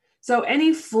 So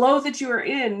any flow that you are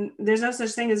in, there's no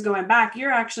such thing as going back.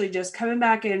 You're actually just coming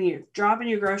back in, you're dropping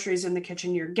your groceries in the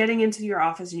kitchen, you're getting into your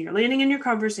office and you're landing in your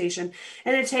conversation.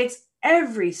 And it takes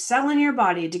every cell in your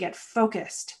body to get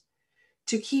focused,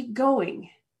 to keep going.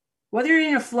 Whether you're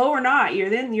in a flow or not,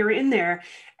 you're in there,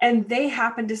 and they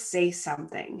happen to say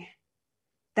something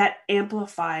that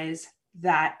amplifies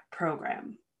that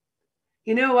program.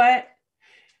 You know what?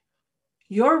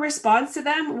 Your response to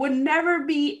them would never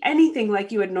be anything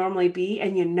like you would normally be,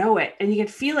 and you know it, and you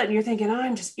can feel it, and you're thinking, oh,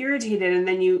 I'm just irritated, and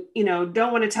then you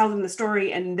don't want to tell them the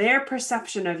story, and their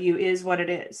perception of you is what it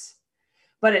is,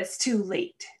 but it's too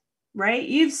late, right?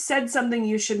 You've said something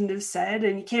you shouldn't have said,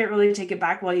 and you can't really take it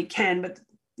back. Well, you can, but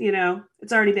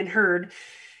it's already been heard.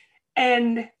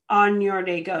 And on your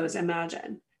day goes,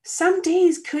 imagine. Some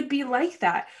days could be like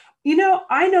that.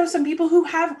 I know some people who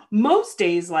have most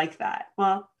days like that.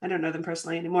 Well, I don't know them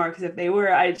personally anymore because if they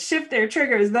were, I'd shift their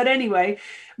triggers. But anyway,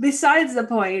 besides the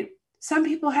point, some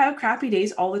people have crappy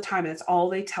days all the time. That's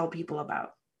all they tell people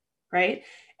about, right?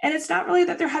 And it's not really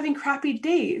that they're having crappy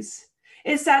days.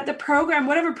 It's that the program,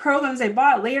 whatever programs they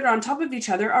bought layered on top of each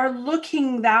other are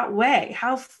looking that way.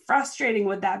 How frustrating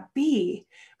would that be,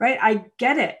 right? I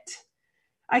get it.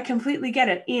 I completely get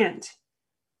it. And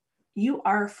you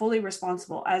are fully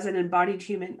responsible as an embodied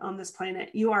human on this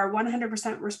planet. You are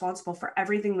 100% responsible for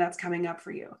everything that's coming up for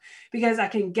you, because I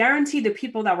can guarantee the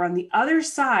people that were on the other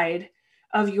side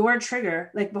of your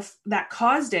trigger, like that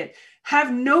caused it,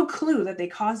 have no clue that they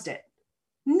caused it.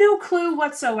 No clue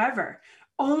whatsoever.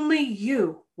 Only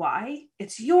you. Why?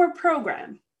 It's your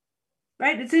program,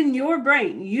 right? It's in your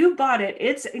brain. You bought it.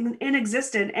 It's in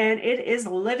existence, and it is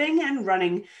living and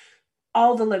running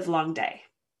all the live long day.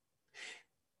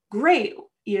 Great.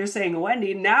 You're saying,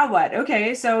 Wendy, now what?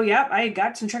 Okay, so yep, I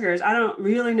got some triggers. I don't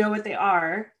really know what they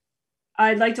are.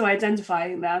 I'd like to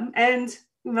identify them. And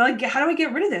like, how do I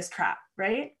get rid of this crap,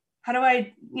 right? How do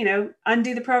I,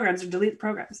 undo the programs or delete the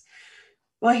programs?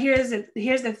 Well, here's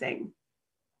the thing.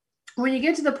 When you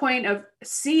get to the point of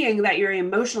seeing that you're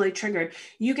emotionally triggered,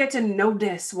 you get to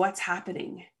notice what's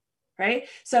happening, right?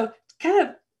 So kind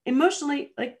of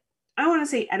emotionally, like, I want to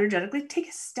say energetically, take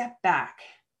a step back,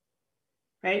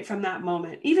 right? From that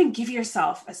moment, even give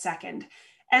yourself a second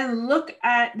and look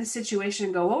at the situation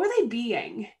and go, what were they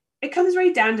being? It comes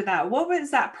right down to that. What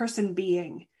was that person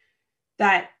being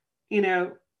that,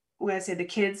 when I say the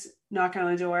kids knocking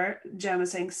on the door, Jen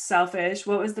was saying selfish.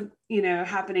 What was the,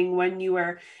 happening when you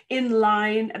were in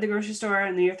line at the grocery store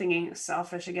and you're thinking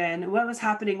selfish again? What was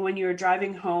happening when you were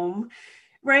driving home,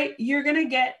 right? You're going to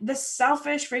get the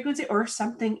selfish frequency or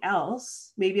something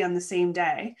else, maybe on the same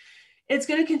day. It's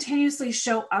going to continuously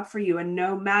show up for you. And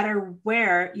no matter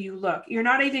where you look, you're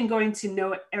not even going to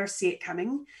know it or see it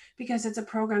coming because it's a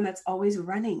program that's always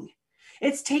running.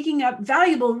 It's taking up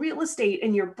valuable real estate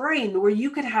in your brain where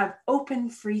you could have open,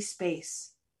 free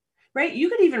space, right? You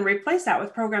could even replace that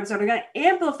with programs that are going to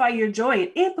amplify your joy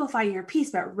and amplify your peace.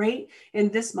 But right in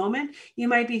this moment, you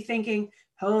might be thinking,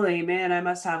 holy man, I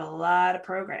must have a lot of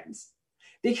programs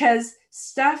because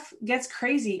stuff gets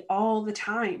crazy all the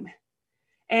time.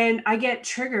 And I get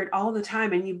triggered all the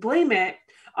time, and you blame it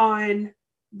on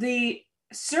the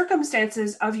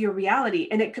circumstances of your reality.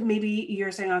 And it could, maybe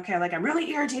you're saying, okay, like I'm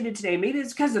really irritated today. Maybe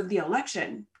it's because of the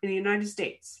election in the United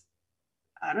States.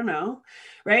 I don't know,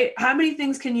 right? How many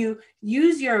things can you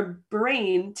use your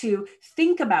brain to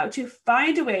think about, to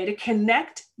find a way to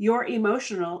connect your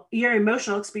emotional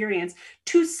experience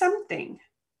to something,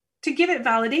 to give it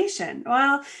validation?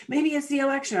 Well, maybe it's the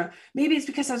election, or maybe it's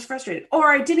because I was frustrated,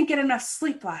 or I didn't get enough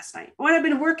sleep last night, or I've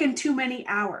been working too many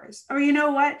hours, or you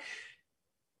know what?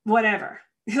 Whatever.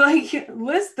 Like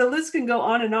the list can go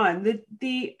on and on.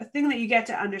 The thing that you get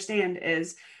to understand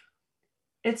is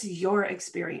it's your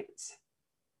experience.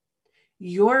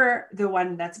 You're the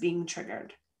one that's being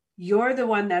triggered. You're the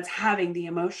one that's having the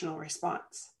emotional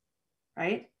response,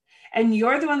 right? And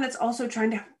you're the one that's also trying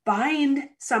to find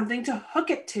something to hook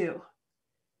it to.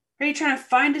 Are you trying to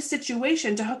find a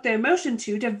situation to hook the emotion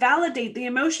to validate the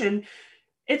emotion?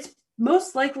 It's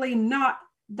most likely not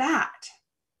that.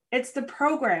 It's the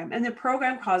program, and the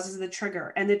program causes the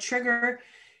trigger, and the trigger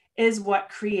is what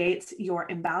creates your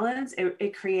imbalance.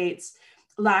 It creates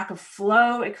lack of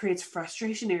flow. It creates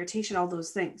frustration, irritation, all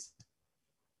those things.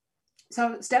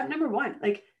 So step number one,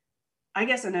 like, I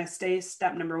guess in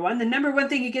step number one, the number one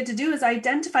thing you get to do is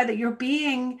identify that you're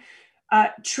being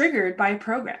triggered by a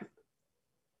program,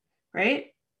 right?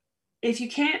 If you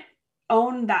can't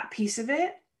own that piece of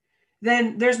it,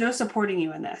 then there's no supporting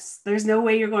you in this. There's no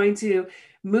way you're going to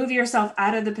move yourself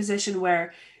out of the position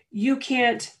where you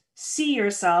can't see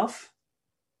yourself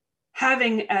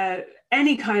having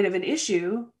any kind of an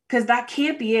issue, because that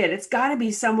can't be it. It's got to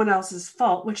be someone else's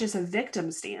fault, which is a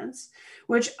victim stance,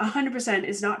 which 100%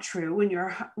 is not true.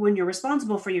 When you're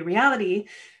responsible for your reality,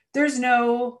 there's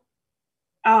no,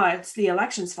 oh, it's the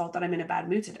election's fault that I'm in a bad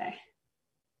mood today.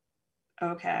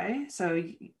 Okay, so,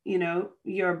 you know,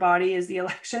 your body is the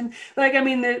election. Like, I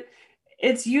mean,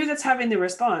 it's you that's having the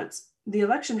response. The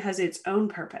election has its own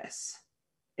purpose.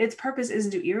 Its purpose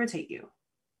isn't to irritate you.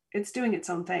 It's doing its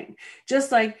own thing.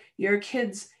 Just like your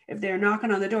kids, if they're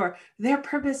knocking on the door, their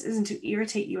purpose isn't to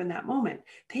irritate you in that moment.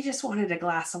 They just wanted a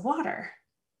glass of water,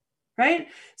 right?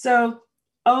 So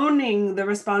owning the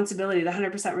responsibility, the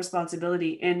 100%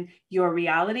 responsibility in your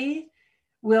reality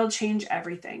will change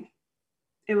everything.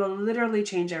 It will literally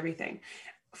change everything.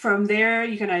 From there,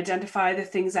 you can identify the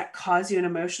things that cause you an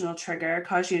emotional trigger,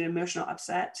 cause you an emotional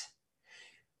upset.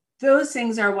 Those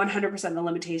things are 100% the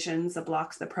limitations, the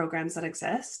blocks, the programs that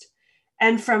exist.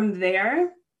 And from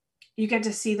there, you get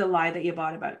to see the lie that you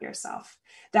bought about yourself.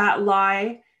 That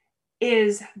lie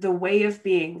is the way of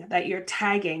being that you're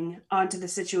tagging onto the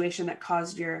situation that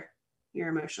caused your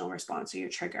emotional response or your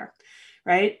trigger,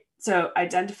 right? So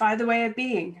identify the way of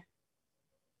being.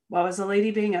 What was the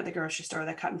lady being at the grocery store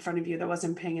that cut in front of you that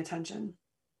wasn't paying attention?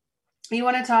 You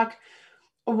want to talk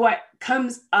what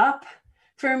comes up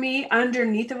for me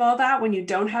underneath of all that when you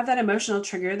don't have that emotional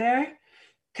trigger there?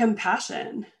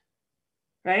 Compassion,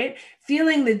 right?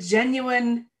 Feeling the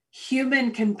genuine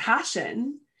human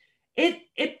compassion,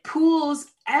 it pools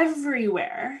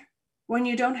everywhere when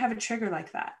you don't have a trigger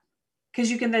like that.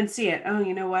 Because you can then see it. Oh,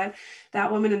 you know what?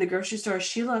 That woman in the grocery store,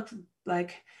 she looked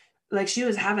like she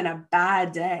was having a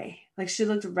bad day. Like she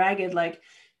looked ragged, like,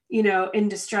 you know, in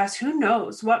distress. Who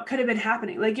knows what could have been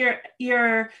happening? Like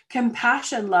your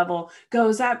compassion level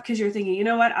goes up because you're thinking, you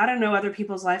know what? I don't know other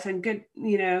people's life, and good,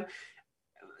 you know,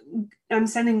 I'm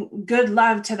sending good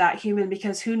love to that human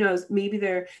because who knows, maybe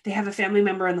they have a family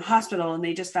member in the hospital and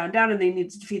they just found out and they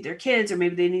need to feed their kids, or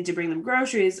maybe they need to bring them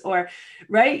groceries, or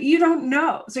right. You don't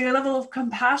know. So your level of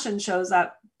compassion shows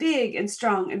up big and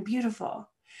strong and beautiful,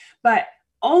 but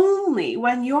only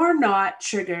when you're not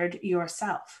triggered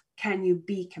yourself can you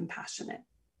be compassionate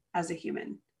as a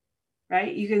human,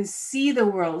 right? You can see the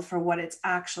world for what it's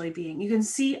actually being. You can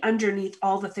see underneath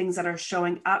all the things that are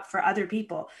showing up for other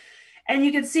people. And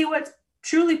you can see what's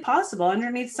truly possible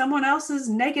underneath someone else's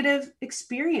negative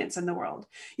experience in the world.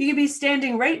 You can be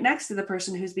standing right next to the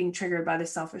person who's being triggered by the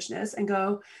selfishness and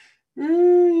go,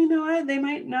 you know what? They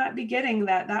might not be getting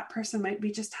that. That person might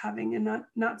be just having a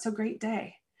not so great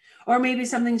day. Or maybe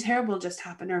something terrible just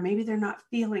happened, or maybe they're not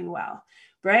feeling well,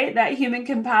 right? That human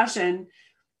compassion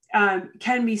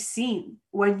can be seen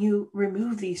when you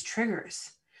remove these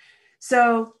triggers.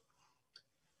 So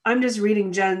I'm just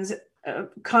reading Jen's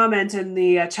comment in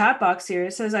the chat box here.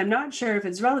 It says, I'm not sure if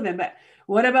it's relevant, but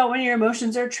what about when your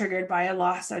emotions are triggered by a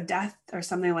loss or death or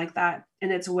something like that,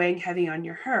 and it's weighing heavy on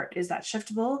your heart? Is that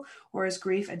shiftable, or is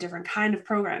grief a different kind of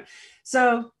program?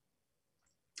 So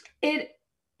it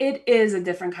is a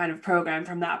different kind of program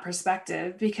from that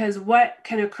perspective, because what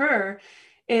can occur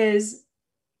is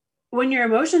when your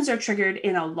emotions are triggered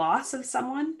in a loss of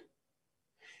someone,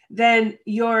 then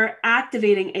you're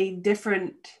activating a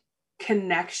different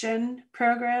connection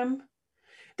program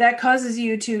that causes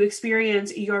you to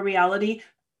experience your reality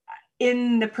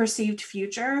in the perceived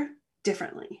future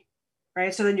differently,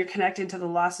 right? So then you're connecting to the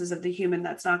losses of the human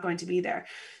that's not going to be there.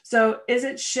 So is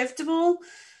it shiftable?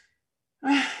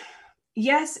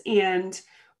 Yes. And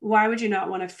why would you not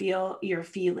want to feel your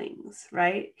feelings,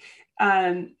 right?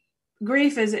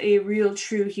 Grief is a real,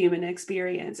 true human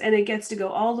experience, and it gets to go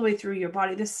all the way through your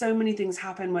body. There's so many things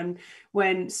happen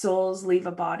when souls leave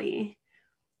a body,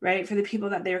 right? For the people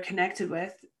that they're connected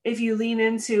with. If you lean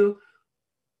into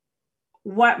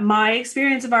what my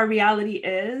experience of our reality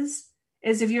is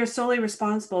if you're solely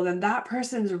responsible, then that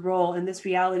person's role in this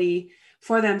reality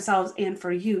for themselves and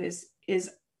for you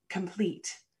is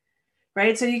complete,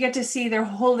 right? So you get to see their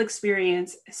whole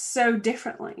experience so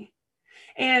differently.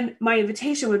 And my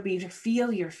invitation would be to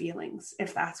feel your feelings,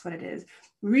 if that's what it is.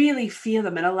 Really feel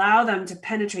them and allow them to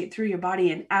penetrate through your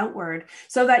body and outward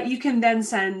so that you can then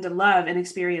send love and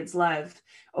experience love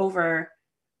over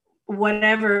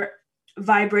whatever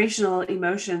vibrational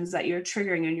emotions that you're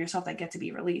triggering in yourself that get to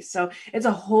be released. So it's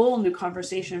a whole new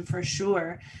conversation for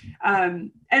sure.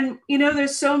 And,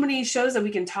 there's so many shows that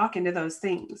we can talk into those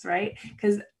things, right?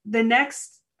 Because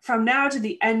from now to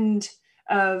the end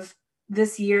of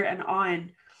this year and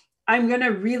on, I'm going to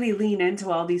really lean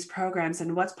into all these programs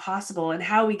and what's possible and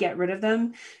how we get rid of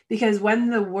them. Because when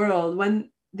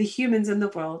the humans in the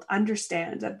world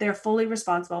understand that they're fully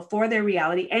responsible for their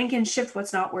reality and can shift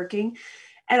what's not working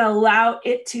and allow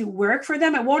it to work for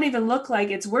them, it won't even look like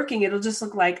it's working. It'll just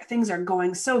look like things are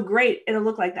going so great. It'll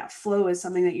look like that flow is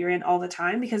something that you're in all the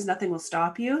time because nothing will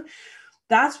stop you.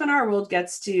 That's when our world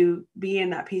gets to be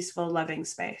in that peaceful, loving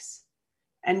space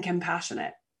and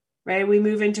compassionate, right? We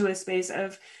move into a space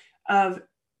of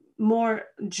more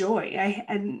joy.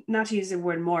 And not to use the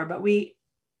word more, but we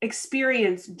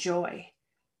experience joy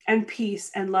and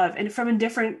peace and love, and from a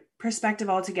different perspective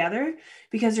altogether,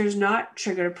 because there's not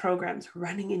triggered programs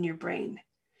running in your brain,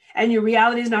 and your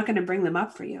reality is not going to bring them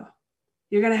up for you.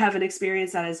 You're going to have an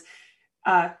experience that is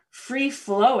free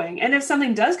flowing. And if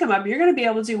something does come up, you're going to be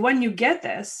able to, when you get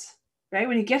this, right?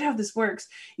 When you get how this works,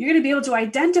 you're going to be able to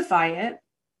identify it,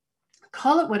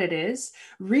 call it what it is,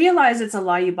 realize it's a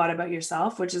lie you bought about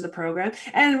yourself, which is the program,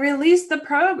 and release the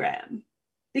program.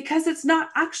 Because it's not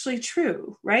actually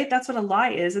true, right? That's what a lie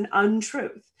is, an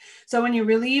untruth. So when you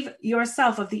relieve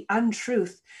yourself of the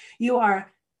untruth, you are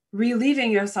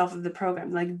relieving yourself of the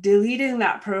program, like deleting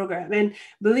that program. And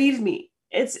believe me,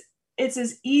 it's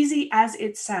as easy as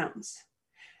it sounds.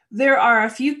 There are a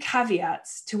few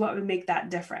caveats to what would make that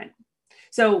different.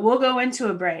 So we'll go into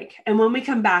a break. And when we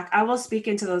come back, I will speak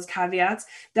into those caveats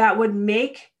that would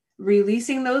make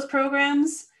releasing those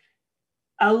programs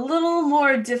a little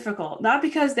more difficult, not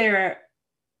because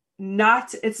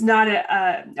it's not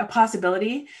a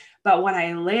possibility, but when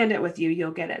I land it with you,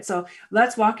 you'll get it. So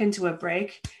let's walk into a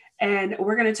break and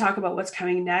we're going to talk about what's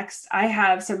coming next. I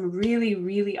have some really,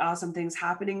 really awesome things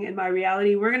happening in my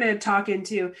reality. We're going to talk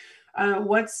into I'm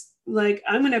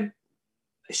going to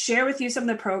share with you some of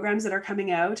the programs that are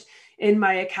coming out in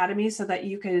my academy so that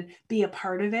you can be a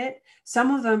part of it.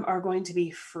 Some of them are going to be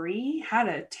free, how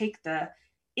to take the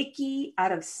icky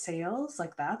out of sales.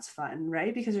 Like, that's fun,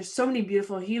 right? Because there's so many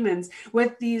beautiful humans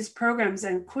with these programs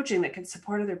and coaching that can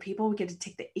support other people. We get to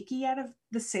take the icky out of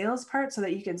the sales part so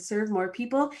that you can serve more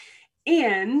people,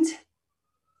 and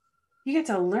you get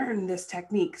to learn this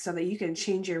technique so that you can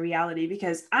change your reality,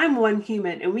 because I'm one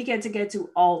human and we get to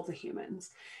all the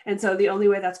humans. And so the only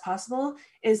way that's possible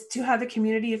is to have a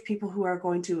community of people who are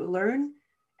going to learn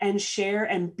and share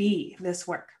and be this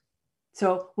work.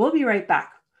 So we'll be right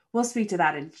back. We'll speak to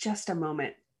that in just a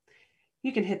moment.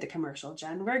 You can hit the commercial,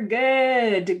 Jen. We're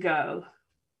good to go.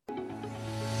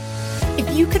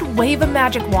 If you could wave a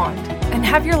magic wand and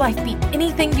have your life be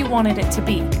anything you wanted it to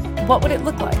be, what would it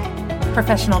look like?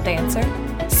 Professional dancer,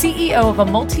 CEO of a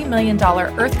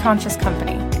multi-million-dollar earth-conscious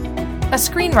company, a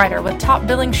screenwriter with top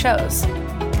billing shows,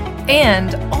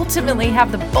 and ultimately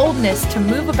have the boldness to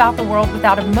move about the world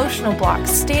without emotional blocks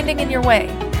standing in your way,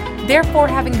 therefore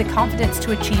having the confidence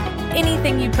to achieve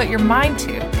anything you put your mind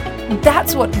to.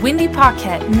 That's what Wendy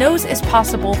Paquette knows is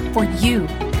possible for you.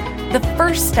 The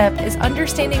first step is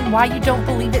understanding why you don't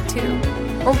believe it too,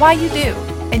 or why you do,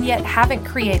 and yet haven't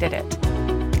created it.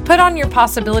 Put on your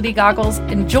possibility goggles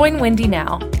and join Wendy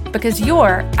now, because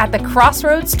you're at the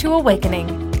crossroads to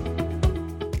awakening.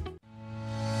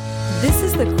 This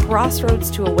is the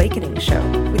Crossroads to Awakening show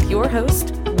with your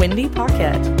host, Wendy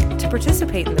Paquette. To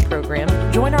participate in the program,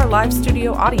 join our live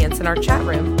studio audience in our chat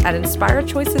room at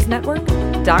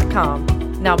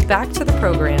inspiredchoicesnetwork.com. Now back to the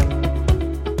program.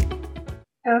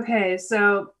 Okay,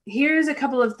 so here's a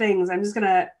couple of things. I'm just going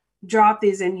to drop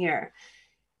these in here.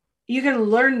 You can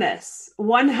learn this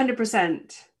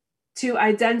 100% to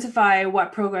identify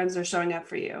what programs are showing up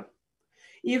for you.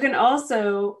 You can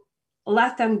also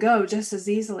let them go just as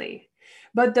easily.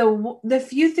 But the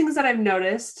few things that I've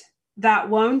noticed that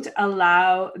won't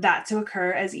allow that to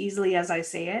occur as easily as I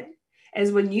say it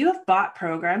is when you have bought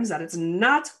programs that it's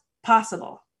not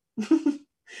possible,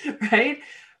 right?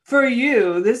 For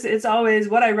you, it's always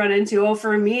what I run into. Oh,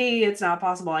 for me, it's not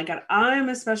possible. I'm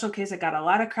a special case. I got a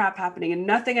lot of crap happening and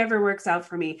nothing ever works out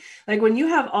for me. Like when you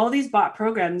have all these bought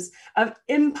programs of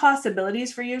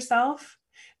impossibilities for yourself,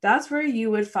 that's where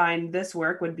you would find this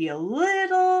work would be a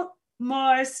little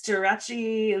more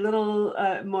stretchy, a little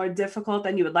more difficult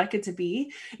than you would like it to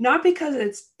be. Not because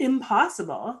it's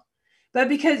impossible, but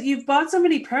because you've bought so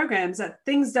many programs that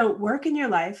things don't work in your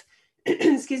life,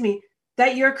 excuse me,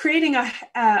 that you're creating a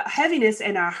heaviness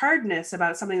and a hardness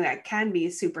about something that can be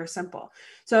super simple.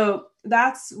 So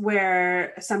that's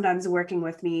where sometimes working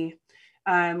with me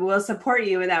will support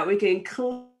you in that we can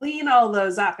clean all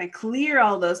those up and clear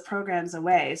all those programs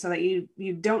away so that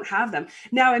you don't have them.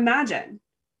 Now imagine,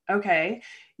 okay,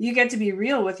 you get to be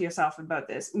real with yourself about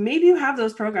this. Maybe you have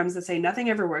those programs that say nothing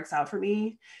ever works out for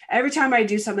me. Every time I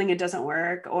do something, it doesn't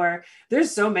work. Or there's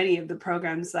so many of the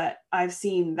programs that I've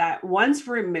seen that once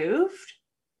removed,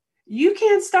 you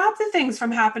can't stop the things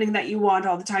from happening that you want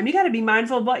all the time. You got to be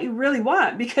mindful of what you really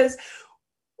want, because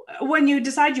when you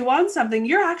decide you want something,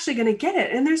 you're actually going to get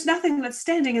it. And there's nothing that's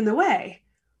standing in the way.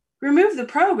 Remove the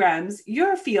programs,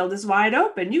 your field is wide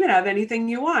open. You can have anything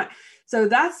you want. So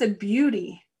that's the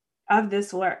beauty of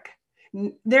this work.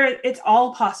 It's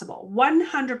all possible.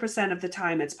 100% of the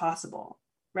time it's possible,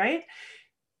 right?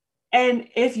 And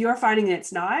if you're finding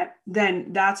it's not,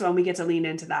 then that's when we get to lean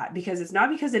into that, because it's not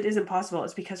because it isn't possible.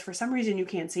 It's because for some reason you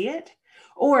can't see it,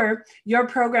 or your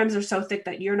programs are so thick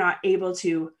that you're not able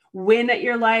to win at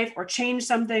your life or change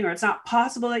something, or it's not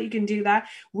possible that you can do that.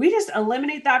 We just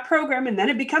eliminate that program and then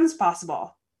it becomes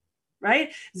possible.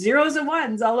 Right? Zeros and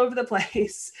ones all over the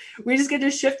place. We just get to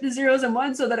shift the zeros and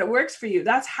ones so that it works for you.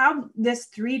 That's how this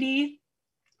 3D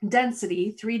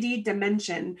density, 3D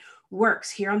dimension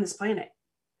works here on this planet.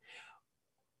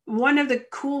 One of the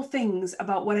cool things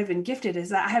about what I've been gifted is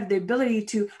that I have the ability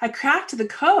I cracked the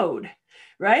code,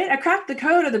 right? I cracked the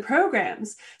code of the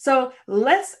programs. So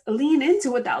let's lean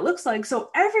into what that looks like so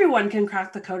everyone can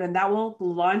crack the code, and that will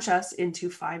launch us into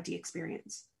 5D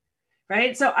experience.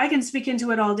 Right? So I can speak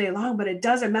into it all day long, but it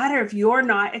doesn't matter if you're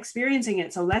not experiencing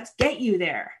it. So let's get you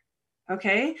there.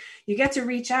 Okay. You get to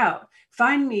reach out,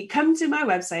 find me, come to my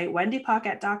website,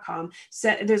 wendypaquette.com.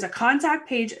 There's a contact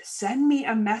page. Send me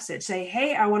a message. Say,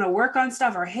 hey, I want to work on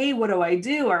stuff, or hey, what do I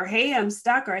do? Or hey, I'm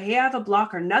stuck, or hey, I have a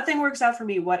block, or nothing works out for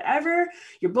me. Whatever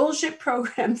your bullshit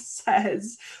program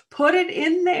says, put it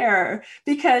in there,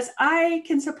 because I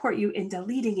can support you in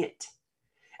deleting it.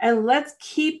 And let's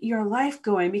keep your life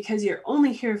going, because you're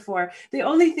only here for, the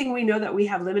only thing we know that we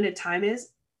have limited time is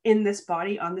in this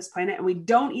body on this planet. And we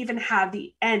don't even have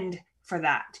the end for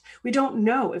that. We don't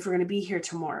know if we're going to be here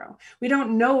tomorrow. We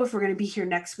don't know if we're going to be here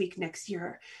next week, next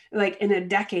year, like in a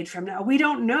decade from now. We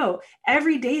don't know.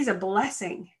 Every day is a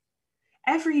blessing.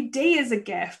 Every day is a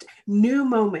gift. New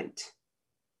moment.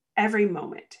 Every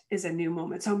moment is a new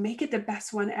moment. So make it the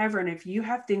best one ever. And if you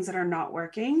have things that are not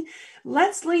working,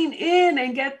 let's lean in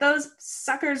and get those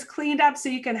suckers cleaned up so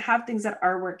you can have things that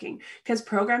are working. Because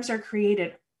programs are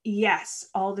created, yes,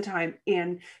 all the time.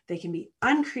 And they can be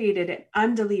uncreated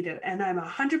and undeleted. And I'm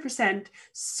 100%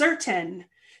 certain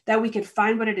that we can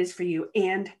find what it is for you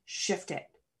and shift it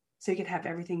so you can have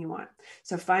everything you want.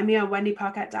 So find me on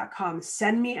wendypaquette.com.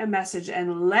 Send me a message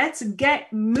and let's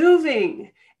get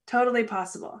moving. Totally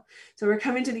possible. So we're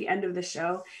coming to the end of the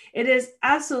show. It is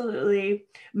absolutely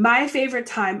my favorite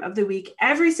time of the week.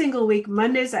 Every single week,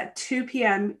 Mondays at 2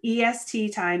 p.m.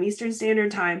 EST time, Eastern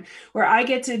Standard Time, where I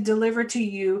get to deliver to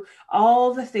you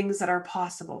all the things that are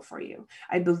possible for you.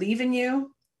 I believe in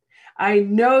you. I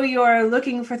know you're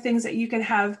looking for things that you can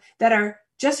have that are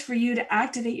just for you to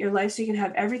activate your life so you can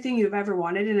have everything you've ever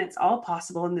wanted. And it's all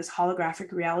possible in this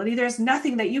holographic reality. There's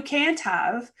nothing that you can't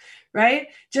have, right?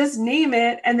 Just name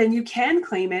it and then you can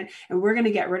claim it. And we're going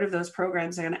to get rid of those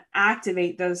programs. They're going to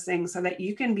activate those things so that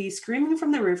you can be screaming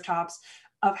from the rooftops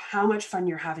of how much fun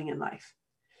you're having in life.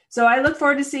 So I look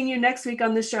forward to seeing you next week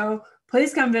on the show.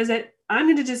 Please come visit. I'm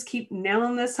going to just keep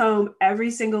nailing this home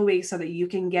every single week so that you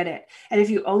can get it. And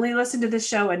if you only listen to the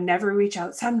show and never reach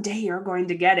out, someday you're going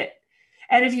to get it.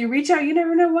 And if you reach out, you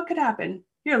never know what could happen.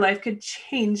 Your life could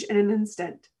change in an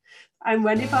instant. I'm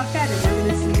Wendy Paquette, and I'm going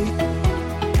to see you.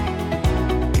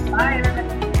 Bye,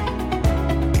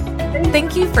 everybody.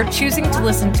 Thank you for choosing to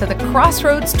listen to the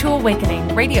Crossroads to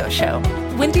Awakening radio show.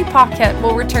 Wendy Paquette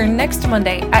will return next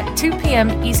Monday at 2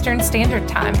 p.m. Eastern Standard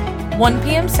Time, 1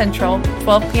 p.m. Central,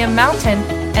 12 p.m. Mountain,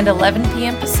 and 11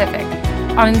 p.m. Pacific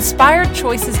on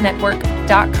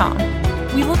InspiredChoicesNetwork.com.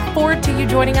 We look forward to you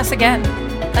joining us again.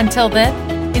 Until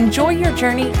then, enjoy your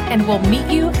journey and we'll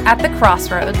meet you at the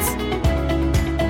crossroads.